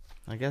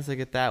I guess I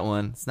get that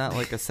one. It's not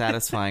like a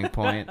satisfying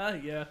point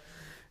Yeah.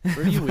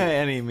 by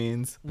any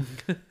means.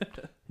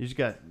 You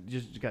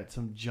just got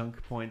some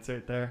junk points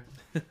right there.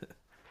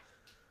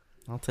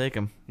 I'll take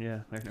them. Yeah,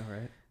 I know,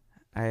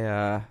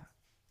 right?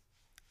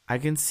 I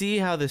can see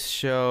how this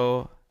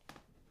show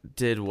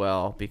did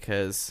well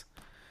because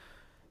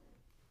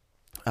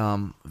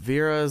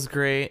Vera's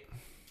great.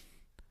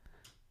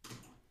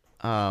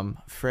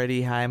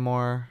 Freddie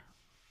Highmore,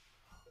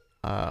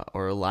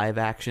 or live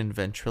action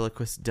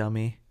ventriloquist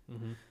dummy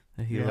Mm-hmm.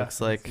 that he Yeah,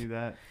 looks I like. see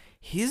that.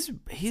 He's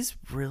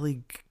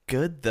really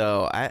good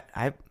though. I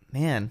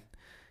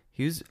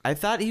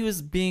thought he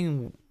was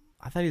being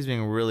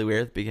really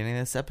weird at the beginning of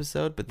this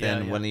episode, but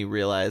then Yeah. when he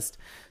realized,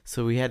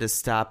 so we had to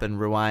stop and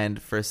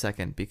rewind for a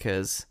second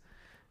because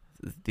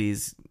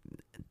these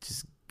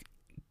just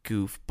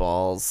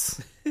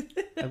goofballs.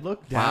 I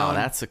looked down. Wow,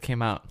 that's what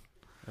came out.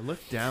 I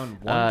looked down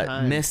one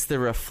time. Missed the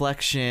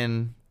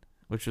reflection,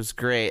 which was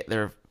great.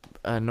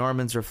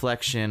 Norman's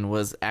reflection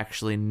was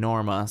actually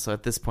Norma, so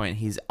at this point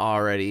he's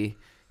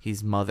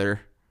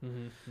mother.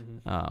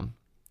 Mm-hmm.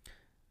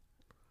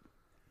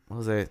 What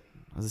was I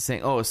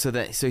saying? Oh, so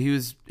he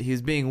was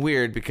being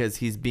weird because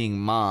he's being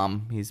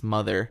mom, he's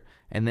mother,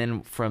 and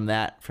then from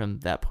that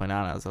point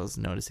on, as I was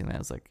noticing that, I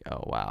was like,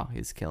 oh wow,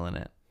 he's killing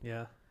it.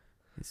 Yeah.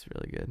 He's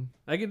really good.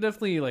 I can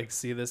definitely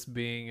see this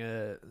being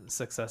a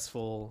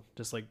successful,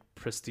 just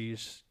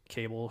prestige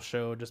cable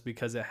show, just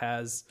because it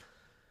has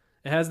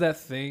that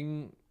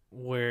thing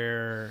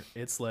where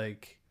it's a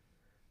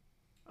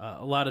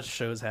lot of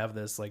shows have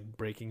this,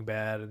 Breaking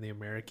Bad and The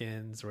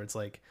Americans, where it's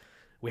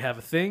we have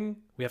a thing,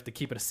 we have to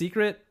keep it a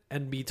secret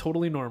and be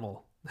totally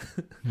normal.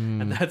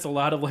 And that's a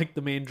lot of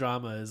the main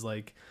drama is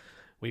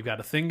we've got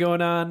a thing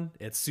going on,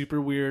 it's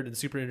super weird and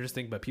super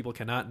interesting, but people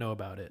cannot know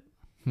about it.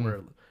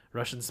 We're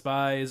Russian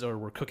spies, or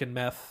we're cooking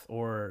meth,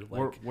 or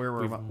we're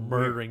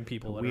murdering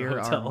people in a We're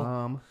hotel.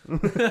 our mom.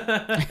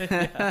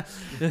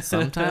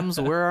 Sometimes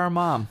we're our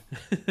mom,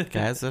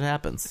 guys. It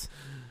happens.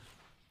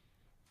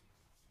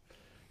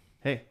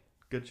 Hey,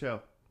 good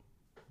show.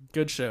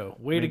 Good show.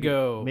 Way to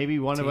go. Maybe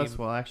one of us team.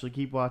 will actually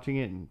keep watching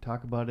it and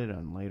talk about it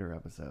on later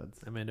episodes.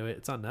 I'm into it.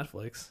 It's on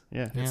Netflix.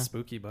 Yeah, Yeah. It's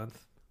spooky month.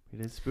 it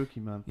is spooky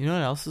month. You know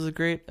what else is a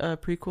great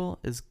prequel?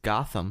 Is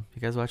Gotham.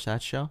 You guys watch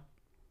that show?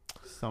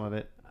 Some of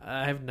it.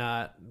 I have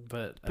not,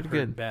 but I've Pretty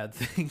heard good. bad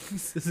things.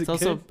 Is It's it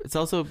good?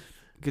 also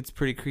gets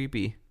pretty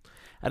creepy.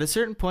 At a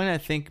certain point, I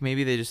think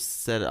maybe they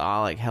just said,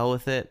 "Oh, hell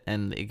with it,"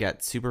 and it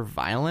got super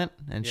violent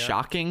and Yeah.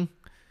 shocking,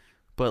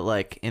 but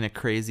in a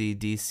crazy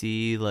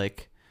DC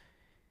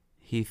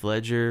Heath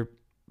Ledger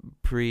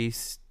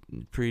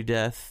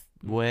pre-death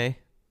way.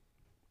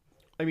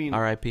 I mean,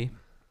 R.I.P.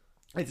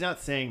 it's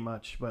not saying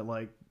much, but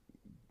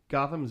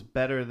Gotham's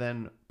better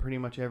than pretty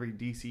much every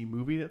DC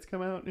movie that's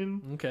come out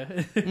in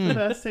Okay. the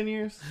past 10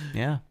 years.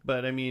 Yeah,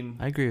 But I mean,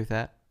 I agree with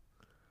that.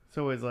 it's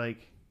always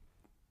like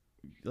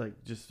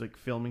just like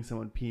filming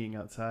someone peeing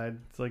outside.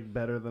 It's like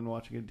better than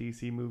watching a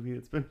DC movie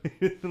that's been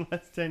made in the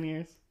last 10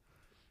 years.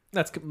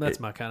 That's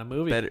my kind of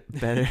movie.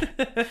 Better.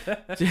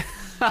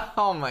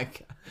 Oh my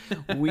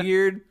god.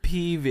 Weird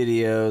pee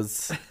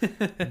videos.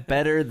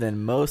 Better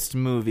than most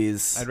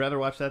movies. I'd rather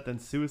watch that than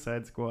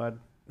Suicide Squad.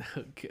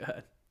 Oh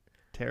god.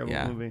 Terrible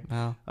movie.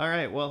 Well, All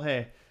right, well,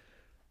 hey,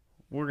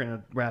 we're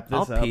gonna wrap this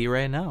I'll up. pee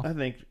right now. I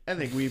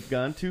think we've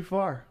gone too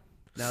far.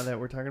 Now that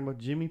we're talking about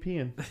Jimmy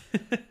peeing.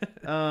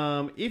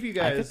 If you I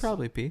guys could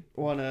probably pee.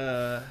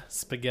 wanna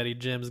Spaghetti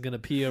Jim's gonna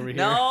pee over here.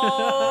 No.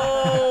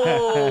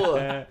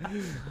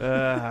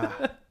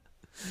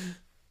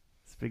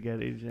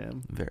 Spaghetti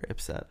Jim. Very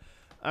upset.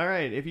 All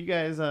right, if you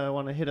guys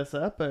want to hit us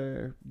up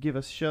or give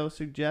us show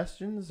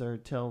suggestions or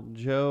tell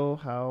Joe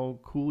how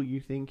cool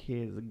you think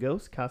his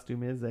ghost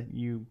costume is that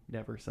you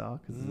never saw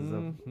because this is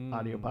an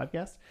audio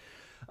podcast,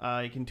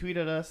 you can tweet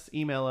at us,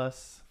 email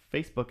us,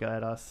 Facebook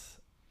at us,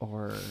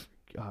 or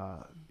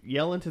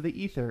yell into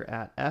the ether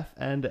at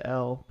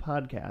F&L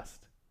Podcast.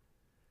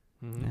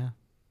 Mm-hmm. Yeah.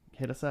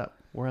 Hit us up.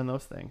 We're on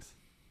those things.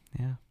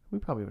 Yeah. We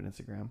probably have an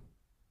Instagram.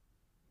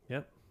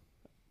 Yep.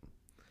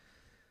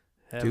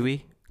 Do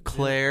we?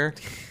 Claire?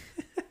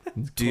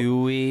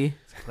 Do we?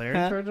 Is Claire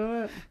in charge of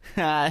it?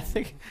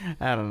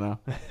 I don't know.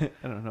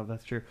 I don't know if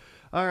that's true.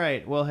 All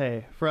right. Well,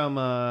 hey, from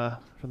the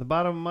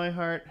bottom of my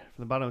heart,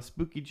 from the bottom of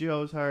Spooky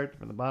Joe's heart,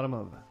 from the bottom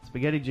of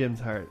Spaghetti Jim's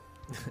heart,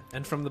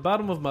 And from the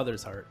bottom of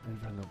Mother's heart. and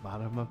from the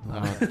bottom of Oh,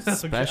 mine,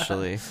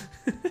 especially.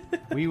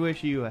 we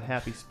wish you a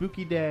happy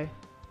spooky day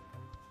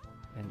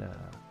and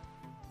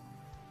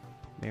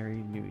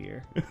Merry New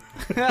Year.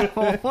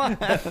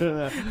 What?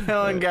 That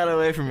one got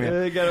away from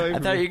you. Got away I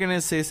from thought me you were going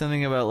to say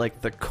something about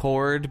like the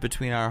cord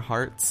between our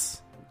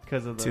hearts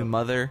because of the to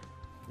mother.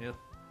 Yeah.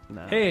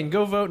 Nah. Hey, and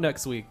go vote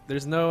next week.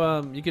 There's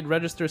no you could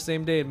register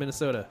same day in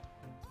Minnesota.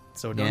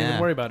 So don't even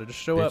worry about it. Just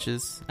show up.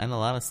 Bitches, and a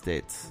lot of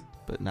states,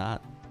 but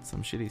not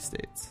some shitty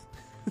states.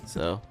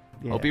 So,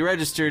 Yeah. hope you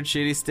registered,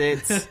 shitty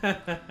states.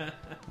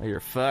 Or you're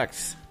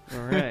fucked. All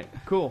right.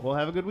 Cool. Well,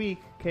 have a good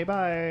week. Okay.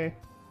 Bye.